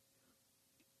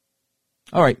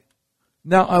 All right.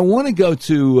 Now, I want to go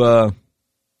to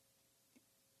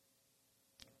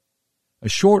a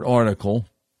short article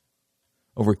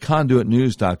over at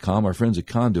ConduitNews.com, our friends at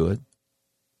Conduit,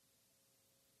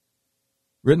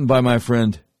 written by my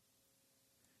friend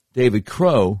David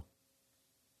Crow.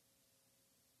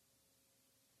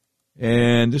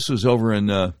 And this was over in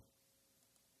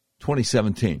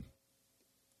 2017.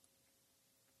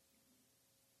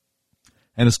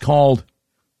 And it's called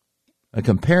A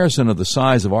Comparison of the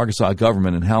Size of Arkansas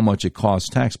Government and How Much It Costs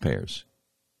Taxpayers.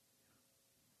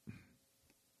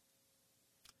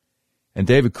 And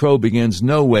David Crow begins,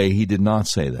 no way, he did not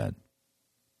say that.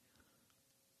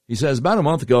 He says, about a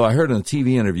month ago, I heard in a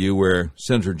TV interview where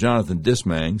Senator Jonathan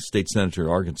Dismang, state senator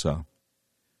of Arkansas,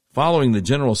 following the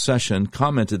general session,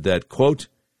 commented that, quote,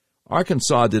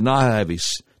 Arkansas did not have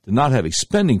a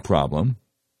spending problem.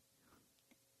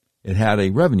 It had a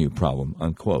revenue problem,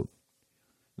 unquote.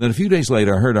 Then a few days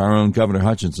later, I heard our own Governor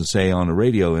Hutchinson say on a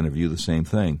radio interview the same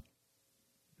thing.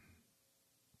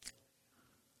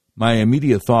 My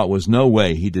immediate thought was, no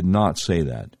way, he did not say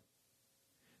that.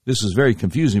 This is very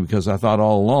confusing because I thought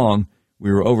all along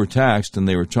we were overtaxed and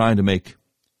they were trying to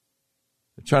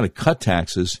cut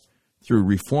taxes through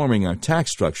reforming our tax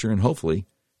structure and hopefully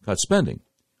cut spending.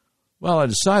 Well, I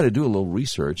decided to do a little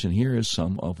research, and here is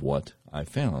some of what I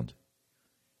found.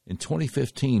 In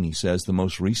 2015, he says, the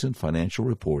most recent financial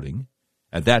reporting,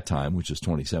 at that time, which is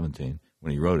 2017,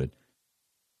 when he wrote it,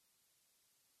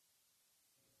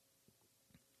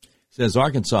 says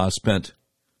Arkansas spent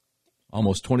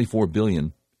almost $24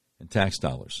 billion in tax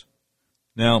dollars.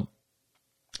 Now,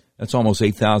 that's almost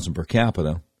 $8,000 per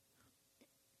capita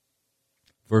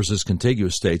versus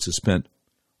contiguous states that spent,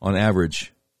 on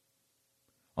average,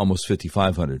 almost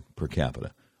 $5,500 per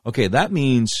capita. Okay, that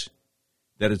means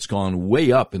that it's gone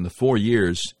way up in the 4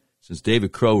 years since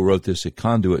David Crow wrote this at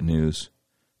Conduit News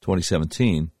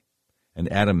 2017,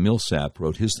 and Adam Millsap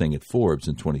wrote his thing at Forbes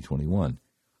in 2021.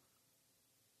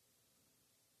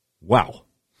 Wow.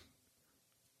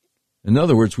 In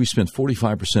other words, we spent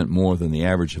 45% more than the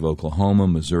average of Oklahoma,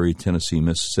 Missouri, Tennessee,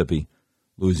 Mississippi,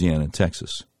 Louisiana, and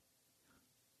Texas.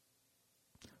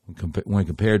 When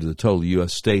compared to the total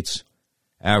U.S. states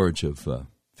average of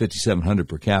 $5,700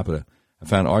 per capita, I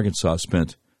found Arkansas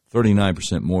spent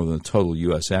 39% more than the total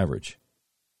U.S. average.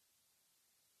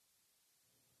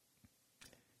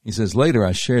 He says, later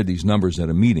I shared these numbers at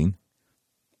a meeting.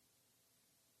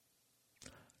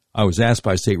 I was asked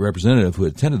by a state representative who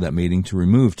attended that meeting to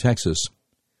remove Texas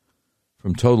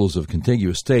from totals of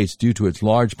contiguous states due to its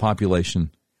large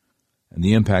population and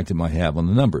the impact it might have on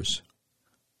the numbers.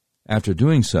 After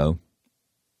doing so,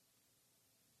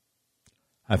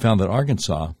 I found that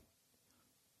Arkansas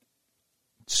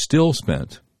still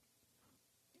spent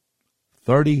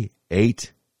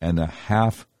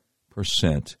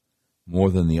 38.5% more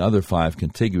than the other 5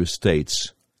 contiguous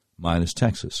states minus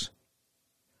Texas.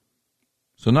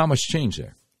 So not much change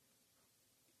there.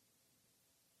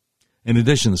 In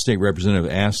addition, the state representative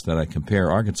asked that I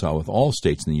compare Arkansas with all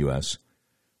states in the U.S.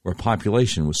 where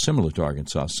population was similar to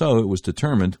Arkansas. So it was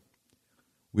determined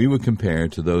we would compare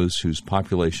to those whose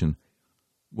population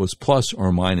was plus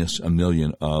or minus 1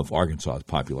 million of Arkansas's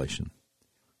population.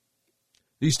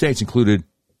 These states included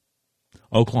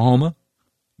Oklahoma,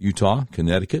 Utah,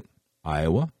 Connecticut,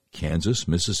 Iowa, Kansas,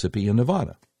 Mississippi, and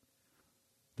Nevada.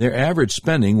 Their average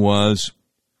spending was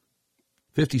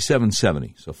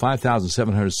 $5,770, so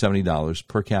 $5,770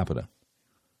 per capita.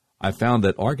 I found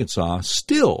that Arkansas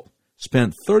still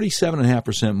spent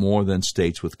 37.5% more than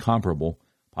states with comparable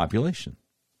population.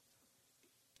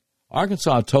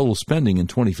 Arkansas total spending in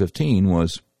 2015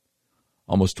 was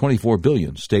almost $24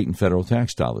 billion state and federal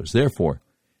tax dollars. Therefore,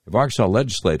 if Arkansas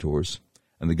legislators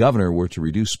and the governor were to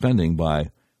reduce spending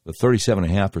by the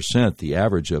 37.5%, the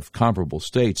average of comparable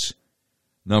states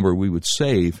number, we would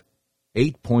save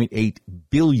 $8.8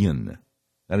 billion.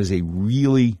 That is a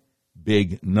really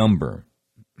big number.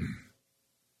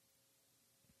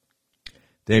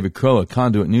 David Crow at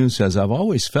Conduit News says, I've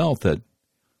always felt that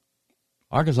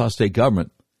Arkansas state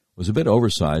government was a bit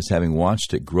oversized, having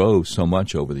watched it grow so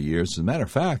much over the years. As a matter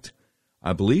of fact,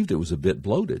 I believed it was a bit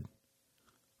bloated.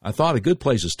 I thought a good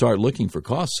place to start looking for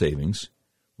cost savings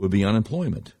would be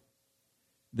unemployment.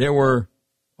 There were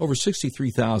over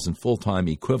 63,000 full-time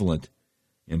equivalent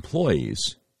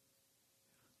employees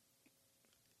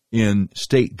in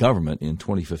state government in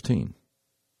 2015.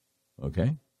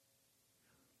 Okay?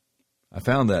 I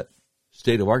found that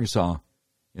state of Arkansas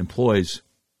employs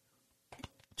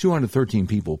 213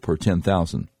 people per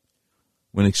 10,000.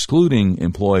 When excluding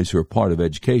employees who are part of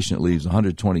education, it leaves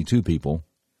 122 people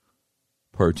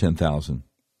per 10,000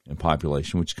 in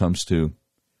population, which comes to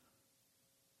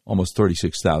almost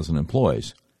 36,000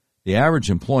 employees. The average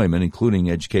employment, including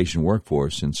education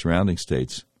workforce in surrounding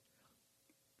states,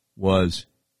 was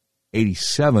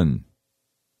 87,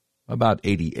 about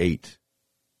 88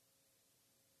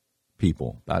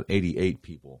 people,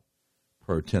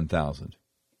 per 10,000.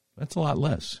 That's a lot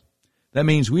less. That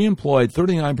means we employed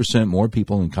 39% more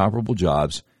people in comparable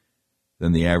jobs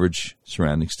than the average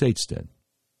surrounding states did.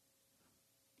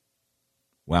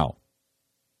 Wow.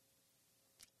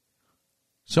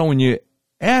 So when you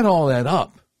add all that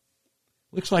up,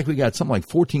 looks like we got something like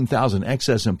 14,000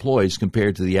 excess employees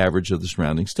compared to the average of the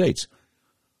surrounding states.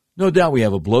 No doubt we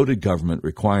have a bloated government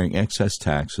requiring excess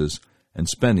taxes and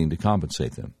spending to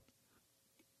compensate them.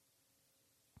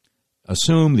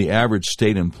 Assume the average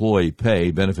state employee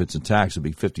pay, benefits, and tax would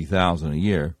be $50,000 a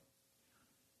year.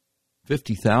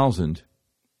 50,000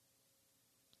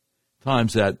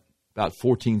 times that about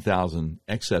 14,000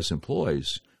 excess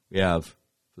employees we have for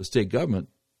the state government.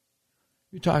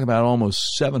 You're talking about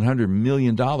almost $700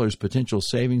 million potential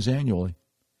savings annually.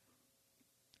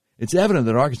 It's evident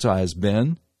that Arkansas has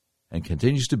been and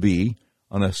continues to be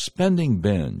on a spending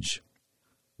binge,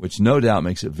 which no doubt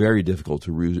makes it very difficult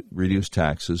to reduce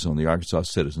taxes on the Arkansas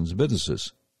citizens and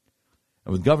businesses.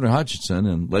 And with Governor Hutchinson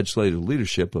and legislative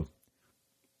leadership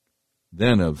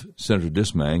then of Senator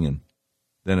Dismang and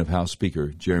then of House Speaker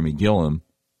Jeremy Gilliam,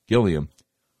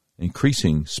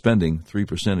 increasing spending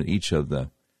 3% at each of the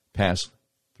past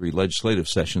 3 legislative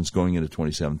sessions going into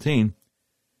 2017,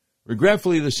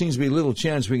 regretfully, there seems to be little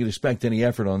chance we can expect any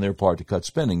effort on their part to cut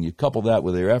spending. You couple that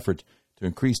with their effort to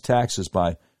increase taxes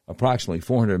by approximately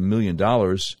 $400 million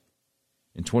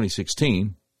in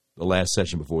 2016, the last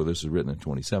session before this was written in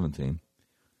 2017.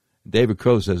 David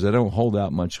Crow says, I don't hold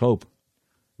out much hope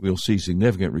we'll see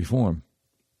significant reform.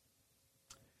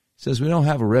 He says, we don't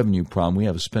have a revenue problem, we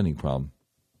have a spending problem.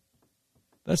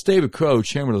 That's David Crow,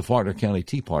 chairman of the Faulkner County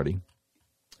Tea Party,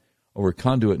 over at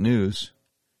Conduit News,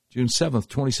 June 7th,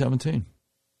 2017.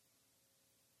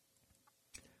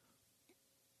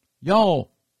 Y'all,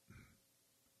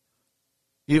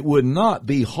 it would not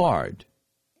be hard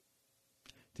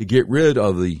to get rid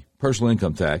of the personal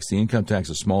income tax, the income tax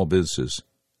of small businesses,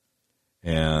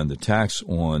 and the tax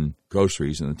on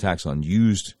groceries and the tax on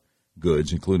used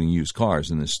goods, including used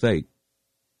cars in this state.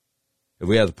 If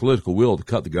we had the political will to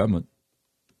cut the government,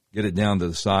 get it down to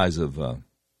the size of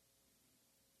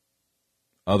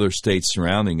other states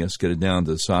surrounding us, get it down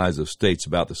to the size of states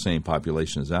about the same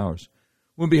population as ours,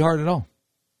 wouldn't be hard at all.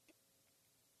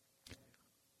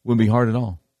 Wouldn't be hard at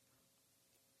all.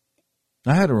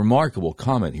 I had a remarkable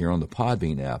comment here on the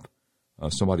Podbean app.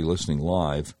 Somebody listening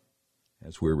live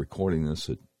as we're recording this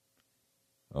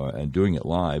and doing it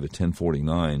live at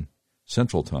 10:49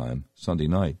 Central Time, Sunday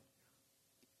night.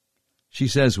 She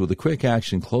says with the Quick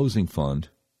Action Closing Fund,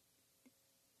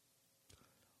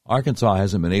 Arkansas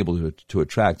hasn't been able to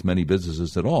attract many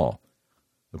businesses at all.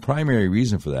 The primary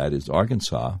reason for that is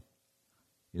Arkansas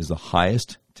is the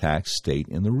highest tax state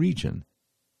in the region.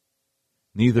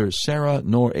 Neither Sarah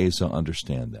nor Asa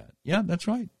understand that. Yeah, that's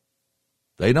right.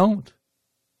 They don't.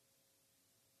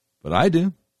 But I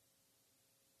do.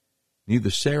 Neither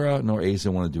Sarah nor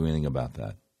Asa want to do anything about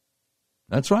that.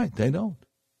 That's right, they don't.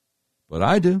 But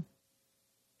I do.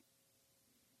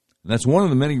 And that's one of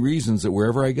the many reasons that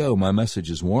wherever I go, my message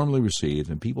is warmly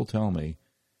received, and people tell me,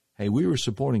 hey, we were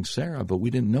supporting Sarah, but we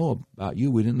didn't know about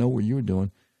you. We didn't know what you were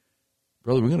doing.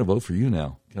 Brother, we're going to vote for you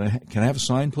now. Can I have a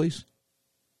sign, please?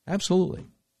 Absolutely.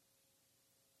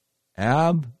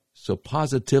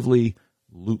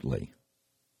 Absolutely.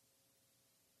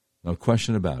 No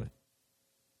question about it.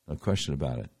 No question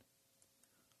about it.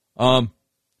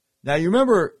 Now, you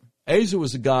remember, Asa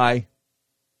was a guy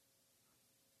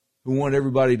who wanted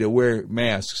everybody to wear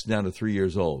masks down to 3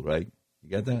 years old, right? You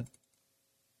get that?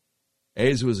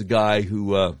 Asa was a guy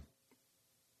who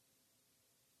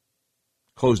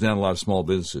closed down a lot of small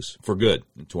businesses for good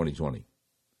in 2020.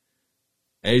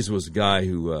 Asa was a guy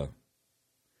who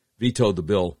vetoed the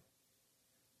bill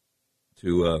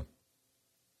to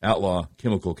outlaw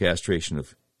chemical castration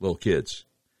of little kids.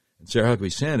 And Sarah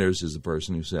Huckabee Sanders is the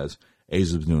person who says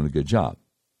Asa's doing a good job.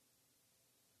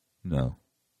 No,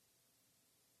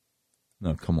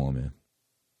 come on, man.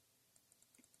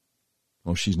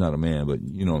 Well, she's not a man, but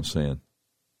you know what I'm saying.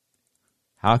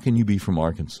 How can you be from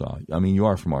Arkansas? I mean, you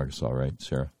are from Arkansas, right,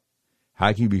 Sarah?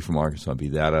 How can you be from Arkansas and be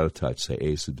that out of touch, say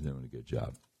Asa's doing a good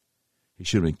job? He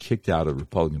should have been kicked out of the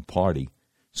Republican Party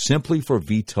simply for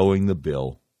vetoing the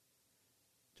bill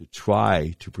to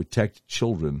try to protect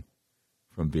children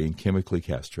from being chemically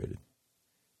castrated.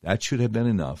 That should have been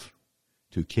enough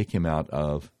to kick him out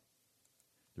of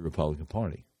the Republican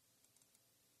Party.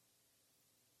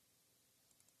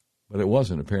 But it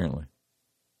wasn't, apparently.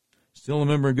 Still a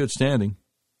member in good standing.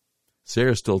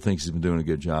 Sarah still thinks he's been doing a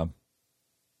good job.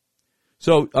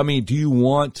 So, I mean, do you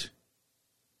want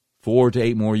 4 to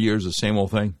 8 more years of the same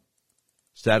old thing?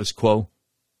 Status quo?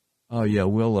 Oh, yeah,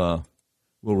 we'll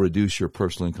reduce your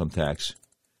personal income tax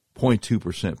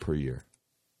 0.2% per year.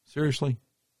 Seriously?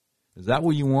 Is that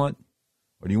what you want?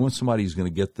 Or do you want somebody who's going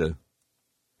to get the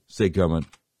state government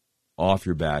off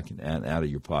your back and out of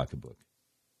your pocketbook?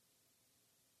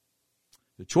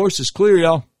 The choice is clear,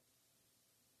 y'all.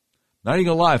 Not even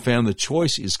going to lie, fam. The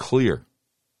choice is clear.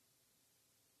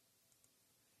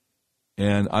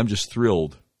 And I'm just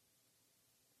thrilled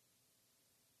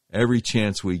every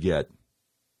chance we get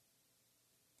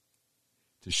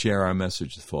to share our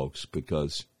message with folks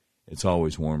because it's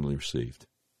always warmly received.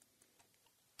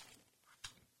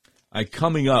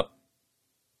 Coming up,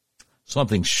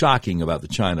 something shocking about the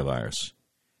China virus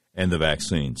and the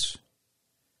vaccines,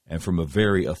 and from a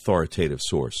very authoritative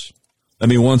source. Let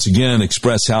me once again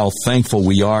express how thankful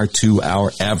we are to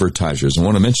our advertisers. I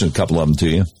want to mention a couple of them to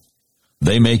you.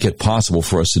 They make it possible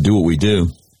for us to do what we do.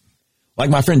 Like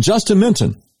my friend Justin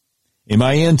Minton,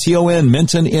 M-I-N-T-O-N,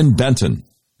 Minton in Benton.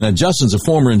 Now, Justin's a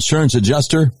former insurance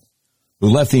adjuster who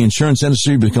left the insurance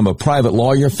industry to become a private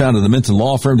lawyer, founded the Minton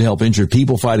Law Firm to help injured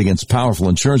people fight against powerful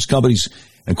insurance companies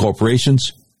and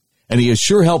corporations. And he has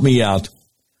sure helped me out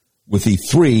with the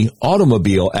 3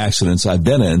 automobile accidents I've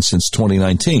been in since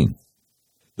 2019.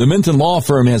 The Minton Law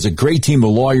Firm has a great team of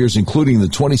lawyers, including the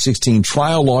 2016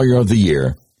 Trial Lawyer of the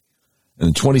Year and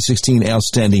the 2016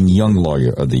 Outstanding Young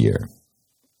Lawyer of the Year.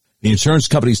 The insurance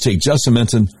companies take Justin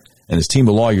Minton and his team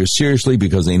of lawyers seriously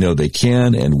because they know they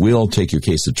can and will take your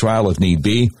case to trial if need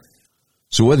be.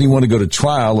 So whether you want to go to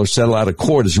trial or settle out of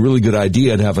court, it's a really good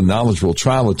idea to have a knowledgeable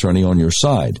trial attorney on your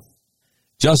side.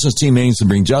 Justin's team aims to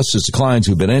bring justice to clients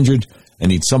who've been injured and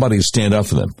need somebody to stand up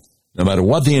for them. No matter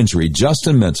what the injury,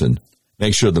 Justin Minton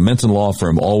makes sure the Minton Law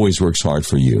Firm always works hard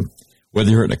for you.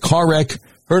 Whether you're in a car wreck,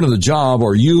 hurt on the job,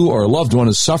 or you or a loved one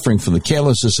is suffering from the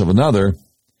carelessness of another,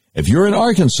 if you're in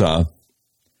Arkansas,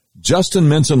 Justin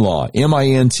Minton Law,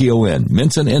 M-I-N-T-O-N,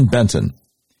 Minton and Benton,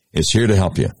 is here to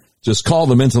help you. Just call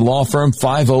the Minton Law Firm,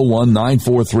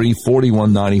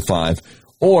 501-943-4195,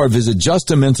 or visit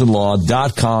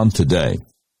justinmintonlaw.com today.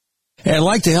 And I'd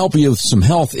like to help you with some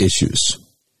health issues.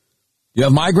 You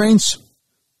have migraines,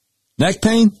 neck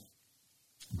pain,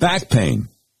 back pain,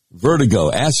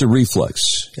 vertigo, acid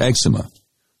reflux, eczema,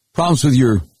 problems with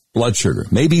your blood sugar,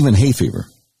 maybe even hay fever.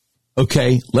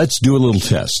 Okay, let's do a little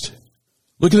test.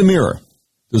 Look in the mirror.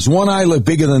 Does one eye look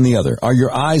bigger than the other? Are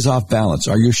your eyes off balance?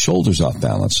 Are your shoulders off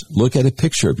balance? Look at a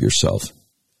picture of yourself.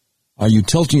 Are you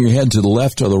tilting your head to the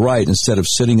left or the right instead of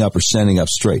sitting up or standing up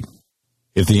straight?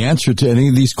 If the answer to any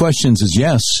of these questions is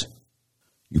yes,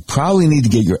 you probably need to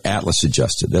get your Atlas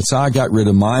adjusted. That's how I got rid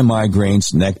of my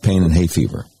migraines, neck pain, and hay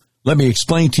fever. Let me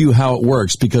explain to you how it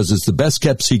works because it's the best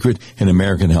kept secret in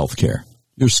American healthcare.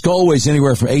 Your skull weighs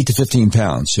anywhere from 8 to 15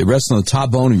 pounds. It rests on the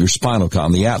top bone of your spinal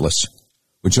column, the atlas,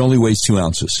 which only weighs 2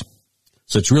 ounces.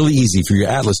 So it's really easy for your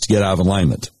atlas to get out of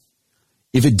alignment.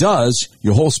 If it does,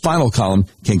 your whole spinal column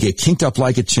can get kinked up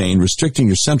like a chain, restricting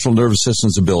your central nervous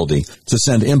system's ability to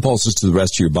send impulses to the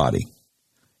rest of your body.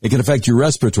 It can affect your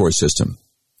respiratory system,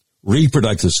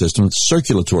 reproductive system,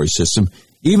 circulatory system,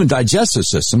 even digestive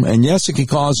system, and yes, it can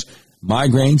cause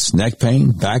migraines, neck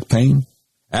pain, back pain,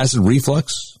 acid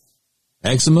reflux,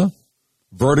 eczema,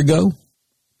 vertigo,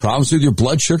 problems with your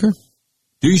blood sugar.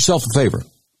 Do yourself a favor.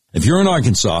 If you're in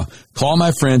Arkansas, call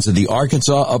my friends at the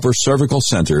Arkansas Upper Cervical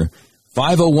Center,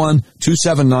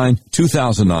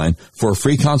 501-279-2009 for a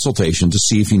free consultation to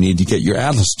see if you need to get your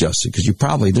atlas adjusted, because you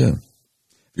probably do.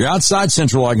 If you're outside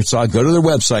Central Arkansas, go to their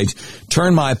website,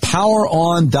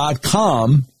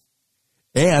 turnmypoweron.com,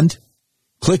 and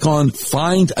click on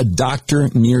Find a Doctor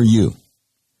Near You.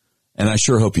 And I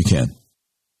sure hope you can.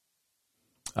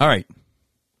 All right.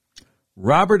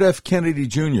 Robert F. Kennedy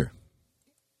Jr.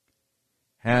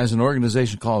 has an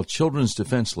organization called Children's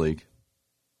Defense League,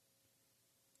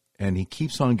 and he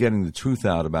keeps on getting the truth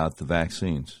out about the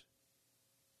vaccines.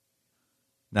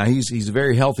 Now, he's a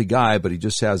very healthy guy, but he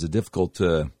just has a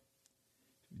difficulty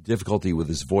with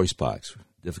his voice box,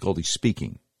 difficulty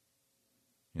speaking.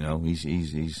 You know,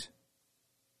 he's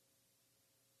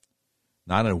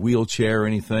not in a wheelchair or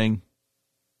anything.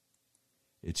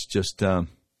 It's just some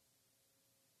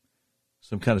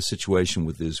kind of situation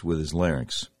with his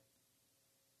larynx.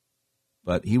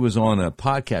 But he was on a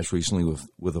podcast recently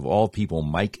with of all people,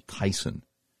 Mike Tyson,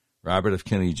 Robert F.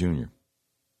 Kennedy Jr.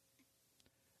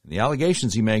 And the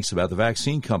allegations he makes about the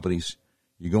vaccine companies,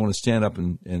 you're going to stand up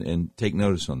and take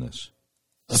notice on this.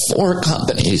 4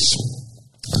 companies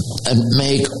that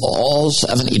make all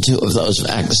 72 of those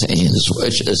vaccines,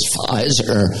 which is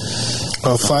Pfizer,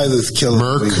 Pfizer's killing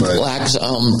Merck,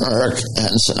 Glaxo, Merck,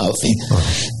 and Sanofi.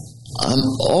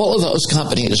 All of those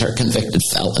companies are convicted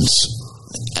felons.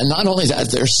 And not only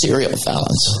that, they're serial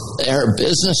felons. Their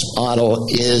business model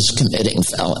is committing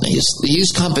felonies.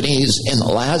 These companies in the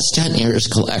last 10 years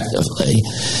collectively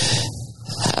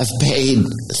have paid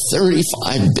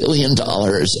 $35 billion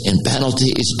in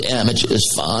penalties,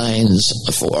 damages, fines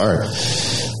for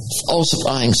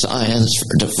falsifying science,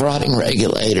 for defrauding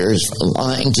regulators, for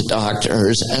lying to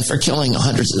doctors, and for killing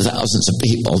hundreds of thousands of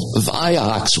people.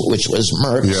 Vioxx, which was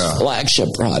Merck's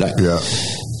flagship product,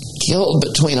 killed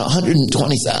between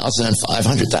 120,000 and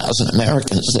 500,000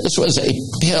 Americans. This was a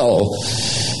pill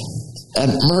that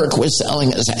Merck was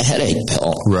selling as a headache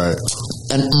pill. Right.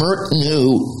 And Merck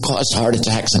knew caused heart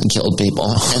attacks and killed people,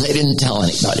 and they didn't tell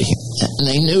anybody. And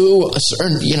they knew a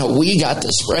certain, we got the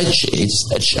spreadsheets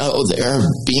that show their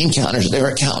bean counters, their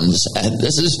accountants said,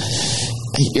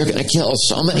 you're going to kill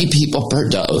so many people per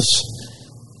dose.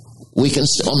 We can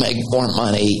still make more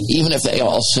money, even if they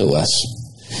all sue us.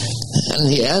 In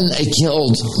the end, they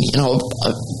killed,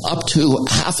 up to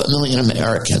 500,000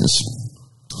 Americans.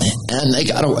 And they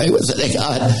got away with it. They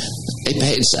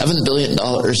paid $7 billion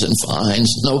in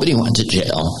fines. Nobody went to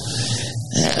jail.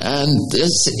 And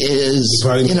this is,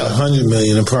 probably $100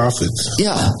 million in profits.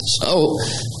 Yeah. So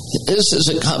this is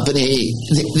a company,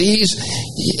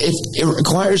 it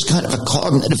requires kind of a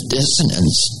cognitive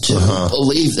dissonance to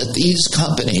believe that these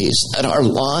companies that are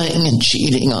lying and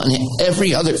cheating on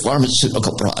every other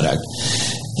pharmaceutical product,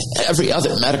 every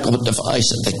other medical device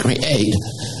that they create,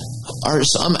 are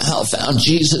somehow found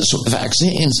Jesus with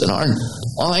vaccines and aren't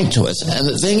lying to us. And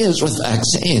the thing is with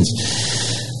vaccines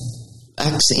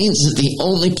is the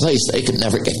only place they could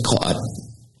never get caught,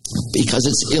 because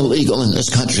it's illegal in this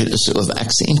country to sue a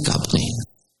vaccine company.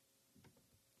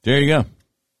 There you go.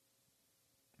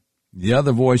 The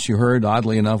other voice you heard,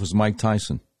 oddly enough, was Mike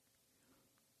Tyson.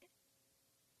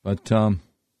 But,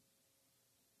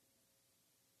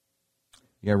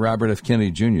 Robert F. Kennedy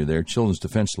Jr. there, Children's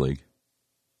Defense League,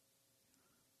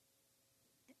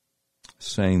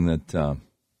 saying that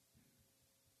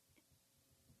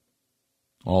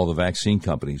all the vaccine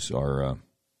companies are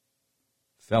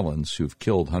felons who've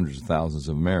killed hundreds of thousands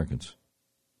of Americans.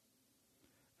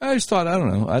 I just thought, I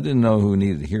don't know. I didn't know who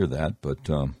needed to hear that, but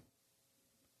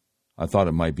I thought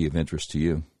it might be of interest to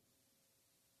you.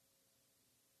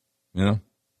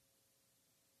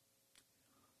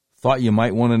 Thought you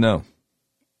might want to know.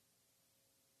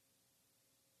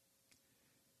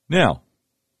 Now,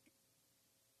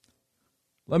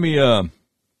 let me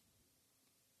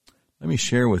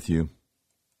share with you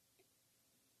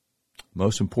the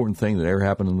most important thing that ever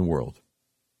happened in the world.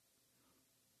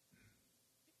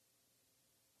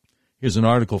 Here's an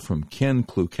article from Ken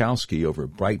Klukowski over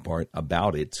at Breitbart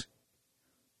about it.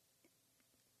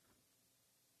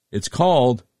 It's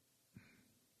called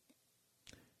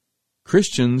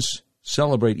Christians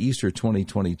Celebrate Easter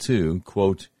 2022,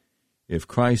 quote, "If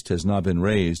Christ has not been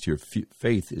raised, your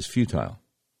faith is futile,"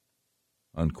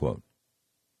 unquote.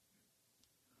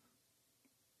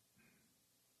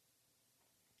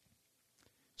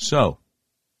 So,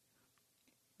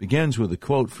 begins with a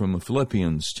quote from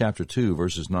Philippians chapter 2,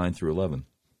 verses 9 through 11.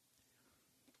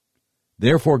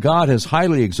 "Therefore God has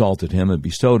highly exalted him and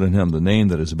bestowed on him the name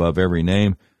that is above every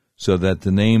name, so that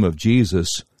the name of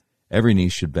Jesus every knee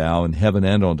should bow in heaven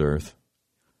and on earth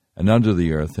and under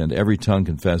the earth, and every tongue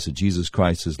confess that Jesus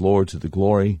Christ is Lord, to the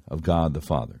glory of God the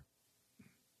Father."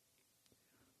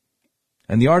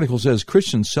 And the article says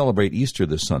Christians celebrate Easter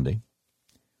this Sunday,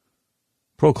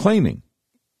 proclaiming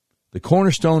the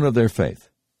cornerstone of their faith,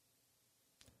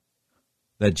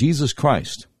 that Jesus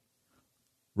Christ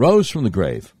rose from the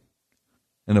grave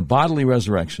in a bodily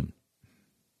resurrection.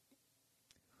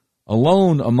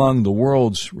 Alone among the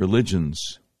world's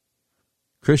religions,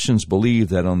 Christians believe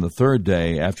that on the third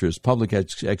day after his public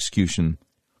execution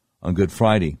on Good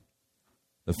Friday,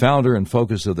 the founder and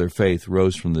focus of their faith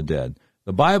rose from the dead.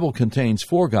 The Bible contains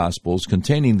 4 Gospels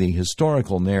containing the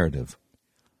historical narrative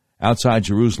outside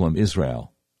Jerusalem,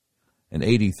 Israel, in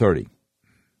AD 30.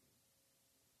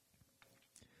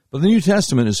 But the New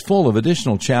Testament is full of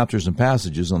additional chapters and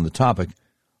passages on the topic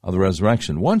of the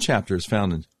resurrection. One chapter is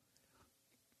found in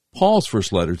Paul's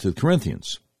first letter to the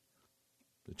Corinthians,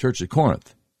 the church at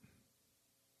Corinth.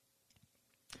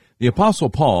 The Apostle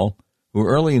Paul, who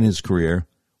early in his career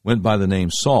went by the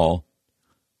name Saul,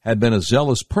 had been a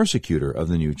zealous persecutor of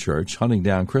the new church, hunting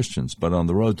down Christians. But on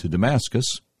the road to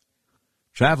Damascus,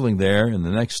 traveling there in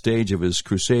the next stage of his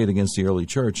crusade against the early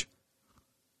church,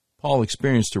 Paul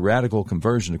experienced a radical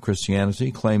conversion to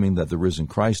Christianity, claiming that the risen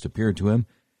Christ appeared to him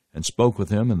and spoke with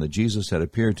him, and that Jesus had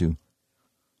appeared to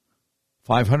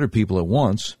 500 people at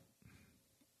once,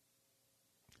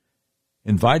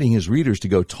 inviting his readers to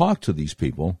go talk to these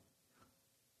people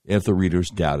if the readers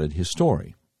doubted his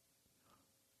story.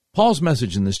 Paul's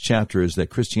message in this chapter is that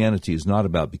Christianity is not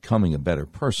about becoming a better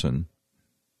person.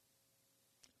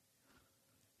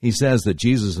 He says that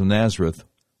Jesus of Nazareth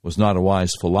was not a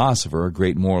wise philosopher, a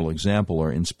great moral example,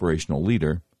 or inspirational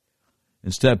leader.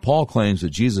 Instead, Paul claims that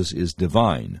Jesus is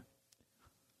divine,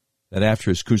 that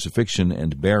after his crucifixion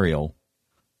and burial,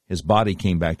 his body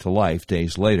came back to life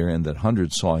days later, and that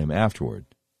hundreds saw him afterward.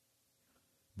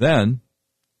 Then,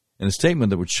 in a statement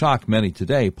that would shock many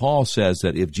today, Paul says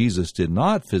that if Jesus did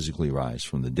not physically rise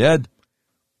from the dead,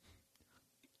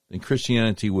 then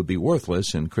Christianity would be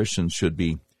worthless, and Christians should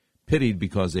be pitied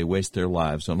because they waste their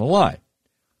lives on a lie.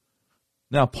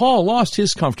 Now, Paul lost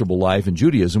his comfortable life in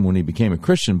Judaism when he became a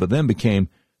Christian, but then became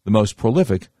the most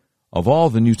prolific of all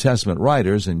the New Testament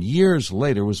writers, and years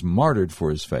later was martyred for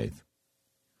his faith,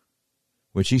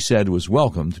 which he said was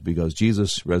welcomed because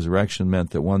Jesus' resurrection meant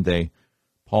that one day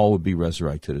Paul would be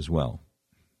resurrected as well.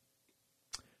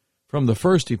 From the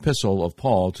first epistle of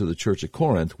Paul to the church at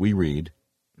Corinth, we read,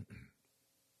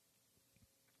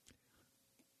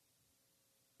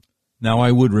 "Now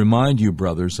I would remind you,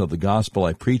 brothers, of the gospel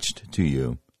I preached to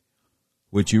you,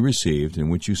 which you received, in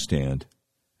which you stand,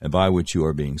 and by which you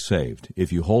are being saved,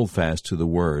 if you hold fast to the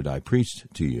word I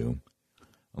preached to you,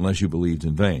 unless you believed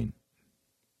in vain.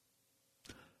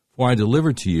 For I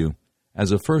delivered to you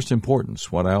as of first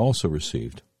importance what I also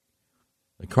received,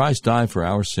 that Christ died for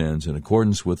our sins in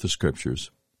accordance with the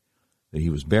Scriptures, that he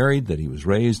was buried, that he was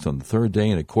raised on the third day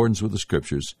in accordance with the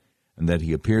Scriptures, and that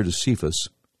he appeared to Cephas,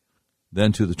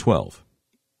 then to the 12.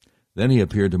 Then he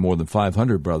appeared to more than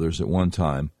 500 brothers at one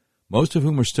time, most of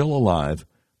whom are still alive,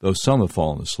 though some have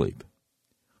fallen asleep.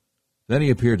 Then he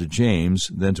appeared to James,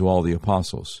 then to all the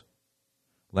apostles.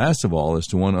 Last of all, as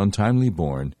to one untimely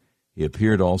born, he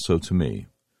appeared also to me.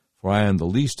 For I am the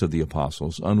least of the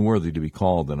apostles, unworthy to be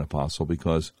called an apostle,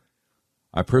 because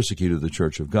I persecuted the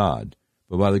church of God.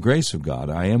 But by the grace of God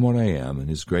I am what I am, and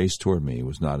his grace toward me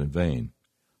was not in vain.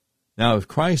 Now if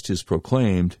Christ is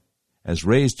proclaimed as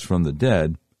raised from the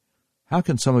dead, how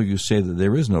can some of you say that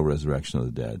there is no resurrection of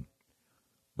the dead?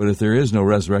 But if there is no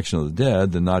resurrection of the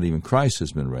dead, then not even Christ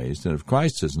has been raised. And if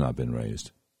Christ has not been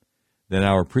raised, then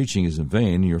our preaching is in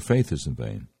vain, and your faith is in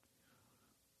vain.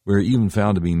 We are even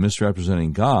found to be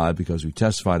misrepresenting God, because we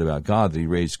testified about God that he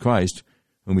raised Christ,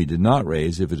 whom he did not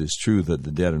raise, if it is true that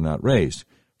the dead are not raised.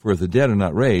 For if the dead are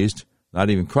not raised,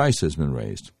 not even Christ has been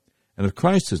raised. And if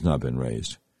Christ has not been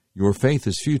raised, your faith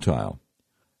is futile,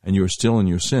 and you are still in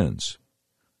your sins.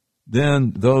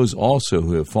 Then those also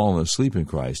who have fallen asleep in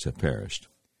Christ have perished.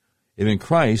 If in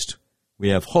Christ we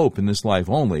have hope in this life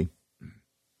only,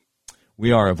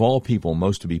 we are of all people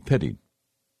most to be pitied.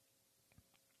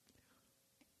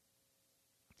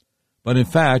 But in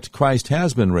fact, Christ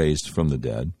has been raised from the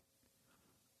dead,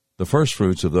 the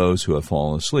firstfruits of those who have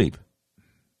fallen asleep.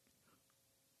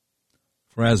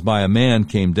 For as by a man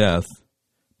came death,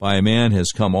 by a man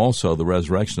has come also the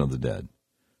resurrection of the dead.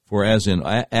 For as in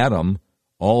Adam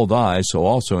all die, so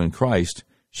also in Christ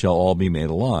shall all be made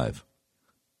alive.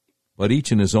 But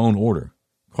each in his own order.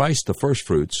 Christ the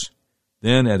firstfruits,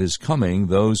 then at his coming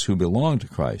those who belong to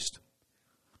Christ.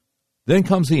 Then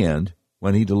comes the end,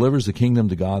 when he delivers the kingdom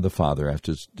to God the Father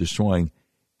after destroying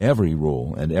every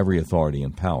rule and every authority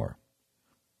and power.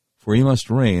 For he must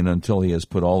reign until he has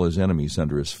put all his enemies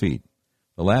under his feet.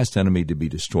 The last enemy to be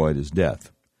destroyed is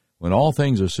death. When all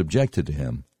things are subjected to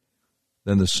him,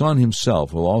 then the Son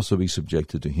himself will also be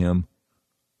subjected to him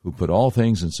who put all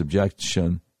things in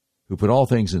subjection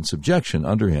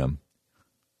under him,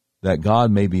 that God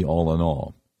may be all in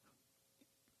all.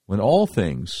 When all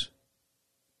things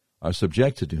are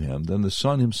subjected to him, then the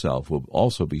Son himself will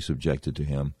also be subjected to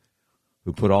him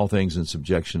who put all things in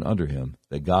subjection under him,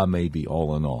 that God may be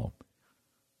all in all.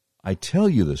 I tell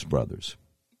you this, brothers,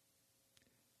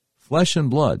 flesh and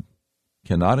blood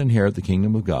cannot inherit the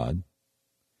kingdom of God,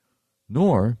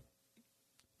 nor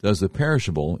does the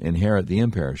perishable inherit the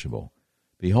imperishable.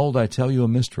 Behold, I tell you a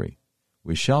mystery.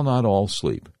 We shall not all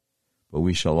sleep, but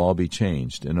we shall all be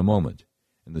changed in a moment,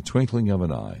 in the twinkling of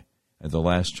an eye, at the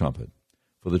last trumpet.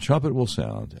 For the trumpet will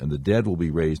sound, and the dead will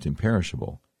be raised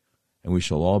imperishable, and we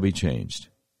shall all be changed.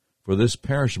 For this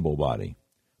perishable body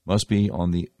must put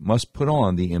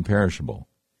on the imperishable,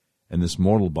 and this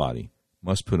mortal body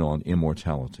must put on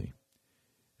immortality.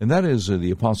 And that is the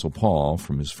Apostle Paul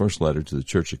from his first letter to the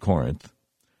church of Corinth,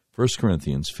 1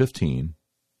 Corinthians 15,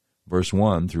 verse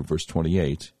 1 through verse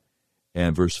 28,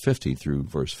 and verse 50 through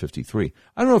verse 53.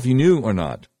 I don't know if you knew or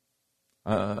not.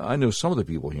 I know some of the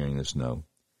people hearing this know.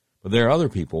 But there are other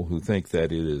people who think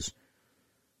that it is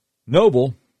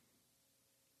noble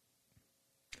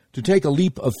to take a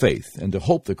leap of faith and to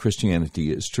hope that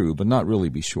Christianity is true, but not really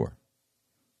be sure.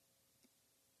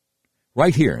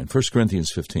 Right here in 1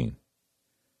 Corinthians 15,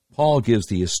 Paul gives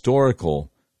the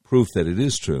historical proof that it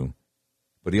is true,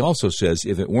 but he also says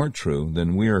if it weren't true,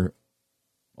 then we're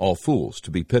all fools to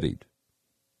be pitied.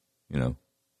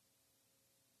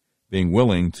 Being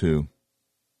willing to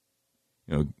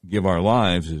give our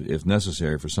lives, if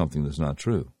necessary, for something that's not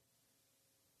true.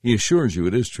 He assures you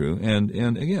it is true. And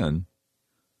again,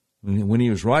 when he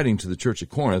was writing to the church at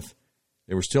Corinth,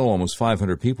 there were still almost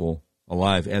 500 people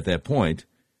alive at that point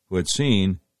who had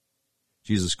seen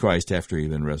Jesus Christ after he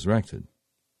had been resurrected.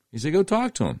 He said, go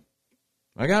talk to him.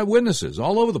 I got witnesses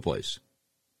all over the place.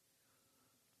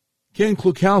 Ken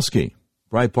Klukowski,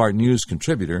 Breitbart News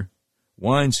contributor,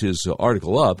 winds his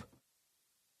article up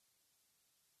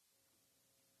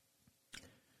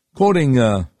quoting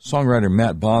songwriter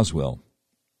Matt Boswell,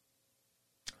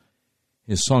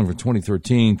 his song for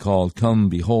 2013 called Come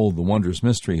Behold the Wondrous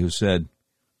Mystery, who said,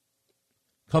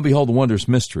 Come behold the wondrous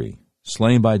mystery,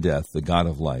 slain by death, the God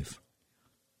of life.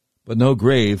 But no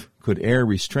grave could e'er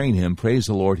restrain him, praise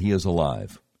the Lord, he is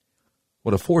alive.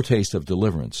 What a foretaste of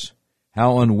deliverance,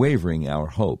 how unwavering our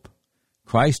hope,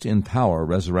 Christ in power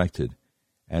resurrected,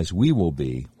 as we will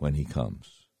be when he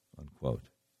comes. Unquote.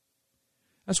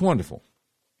 That's wonderful.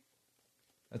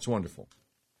 That's wonderful.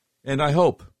 And I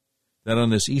hope that on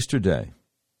this Easter day,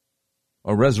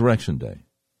 or Resurrection Day,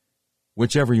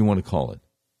 whichever you want to call it,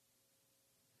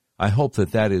 I hope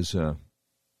that that is an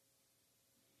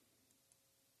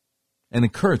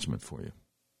encouragement for you.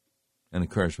 An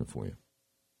encouragement for you.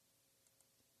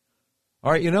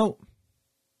 All right,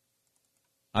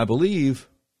 I believe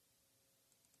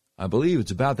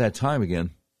it's about that time again.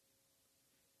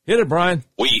 Hit it, Brian.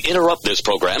 We interrupt this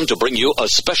program to bring you a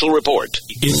special report.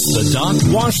 It's the Doc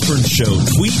Washburn Show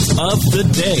Tweet of the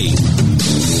Day.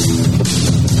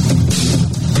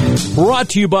 Brought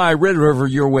to you by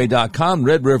RedRiverYourWay.com.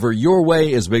 Red River Your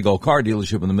Way is a big old car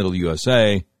dealership in the middle of the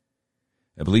USA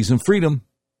that believes in freedom,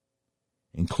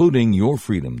 including your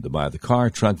freedom to buy the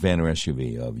car, truck, van, or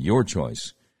SUV of your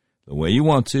choice, the way you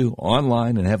want to,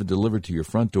 online, and have it delivered to your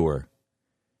front door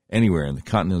anywhere in the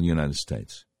continental United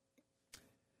States.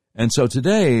 And so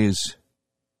today's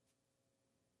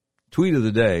tweet of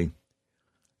the day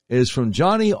is from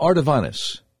Johnny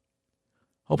Artavanis.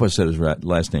 Hope I said his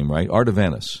last name right.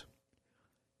 Artavanis.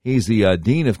 He's the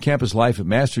Dean of Campus Life at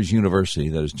Masters University,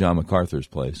 that is John MacArthur's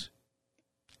place,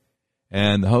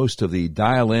 and the host of the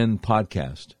Dial In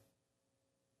podcast,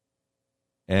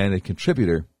 and a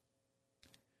contributor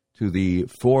to the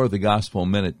For the Gospel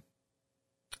Minute,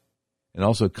 and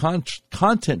also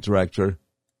content director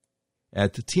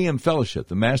at the TM Fellowship,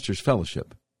 the Master's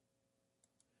Fellowship.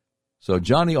 So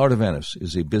Johnny Artavenis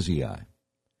is a busy guy.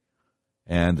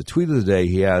 And the tweet of the day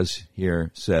he has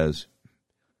here says,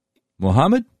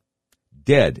 Muhammad,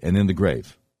 dead and in the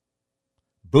grave.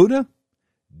 Buddha,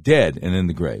 dead and in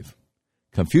the grave.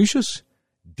 Confucius,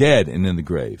 dead and in the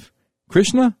grave.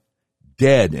 Krishna,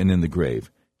 dead and in the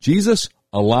grave. Jesus,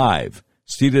 alive,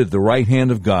 seated at the right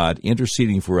hand of God,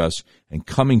 interceding for us and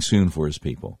coming soon for his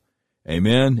people.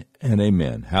 Amen and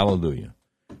amen. Hallelujah.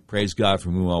 Praise God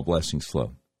from whom all blessings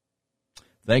flow.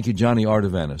 Thank you, Johnny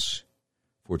Artavenis,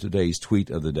 for today's tweet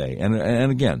of the day.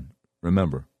 And again,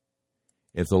 remember,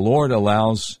 if the Lord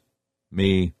allows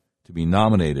me to be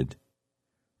nominated,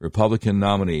 Republican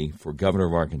nominee for governor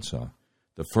of Arkansas,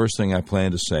 the first thing I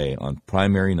plan to say on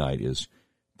primary night is,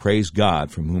 praise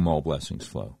God from whom all blessings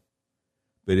flow.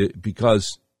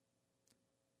 Because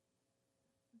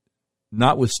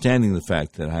notwithstanding the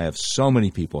fact that I have so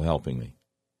many people helping me,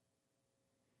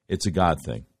 it's a God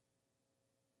thing.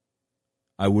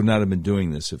 I would not have been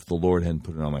doing this if the Lord hadn't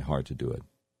put it on my heart to do it.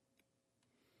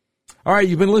 All right,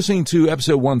 you've been listening to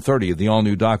episode 130 of the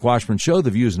all-new Doc Washburn Show.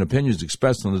 The views and opinions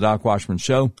expressed on the Doc Washburn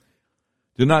Show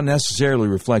do not necessarily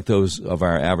reflect those of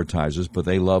our advertisers, but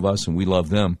they love us and we love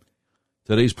them.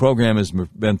 Today's program has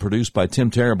been produced by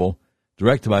Tim Terrible,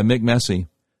 directed by Mick Messy.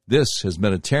 This has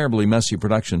been a terribly messy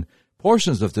production.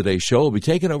 Portions of today's show will be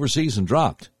taken overseas and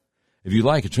dropped. If you'd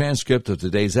like a transcript of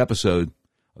today's episode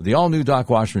of the all-new Doc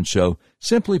Washburn Show,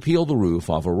 simply peel the roof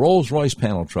off a Rolls-Royce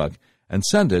panel truck and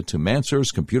send it to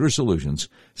Mansur's Computer Solutions,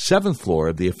 7th floor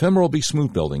of the ephemeral B.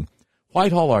 Smoot Building,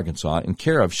 Whitehall, Arkansas, in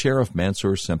care of Sheriff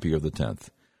Mansur Sempier X.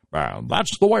 And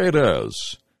that's the way it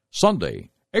is. Sunday,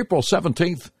 April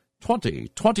 17th,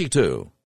 2022.